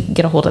we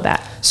get a hold of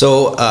that?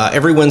 So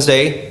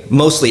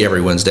mostly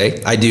every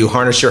Wednesday, I do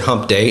Harness Your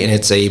Hump Day, and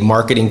it's a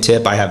marketing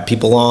tip. I have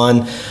people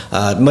on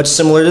much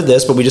similar to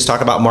this, but we just talk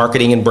about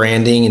marketing and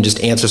branding and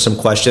just answer some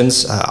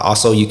questions.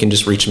 Also, you can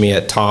just reach me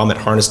at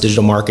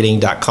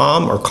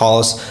tom@harnessdigitalmarketing.com or call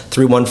us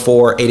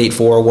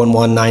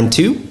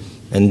 314-884-1192.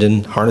 and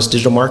then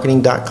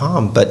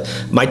harnessdigitalmarketing.com.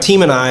 But my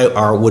team and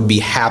I would be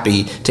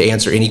happy to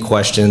answer any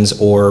questions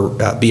or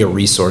be a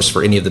resource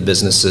for any of the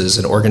businesses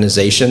and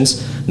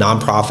organizations,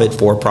 nonprofit,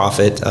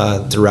 for-profit,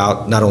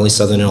 throughout not only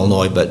Southern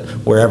Illinois, but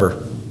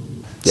wherever.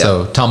 Yeah.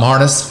 So Tom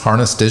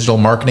Harness Digital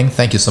Marketing,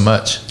 thank you so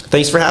much.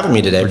 Thanks for having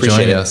me today.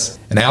 Appreciate it. Us.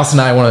 And Allison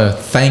and I want to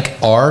thank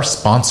our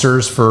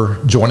sponsors for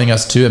joining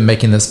us too and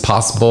making this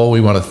possible. We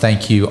want to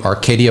thank you,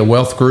 Arcadia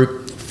Wealth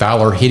Group,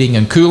 Fowler Heating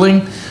and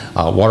Cooling,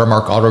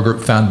 Watermark Auto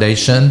Group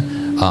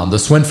Foundation, the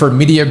Swinford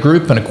Media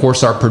Group, and of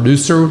course our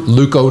producer,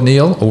 Luke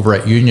O'Neill over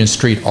at Union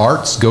Street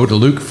Arts. Go to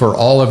Luke for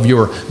all of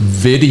your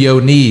video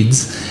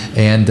needs.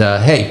 And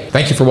hey,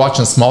 thank you for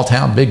watching Small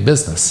Town Big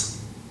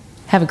Business.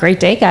 Have a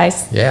great day,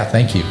 guys. Yeah,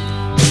 thank you.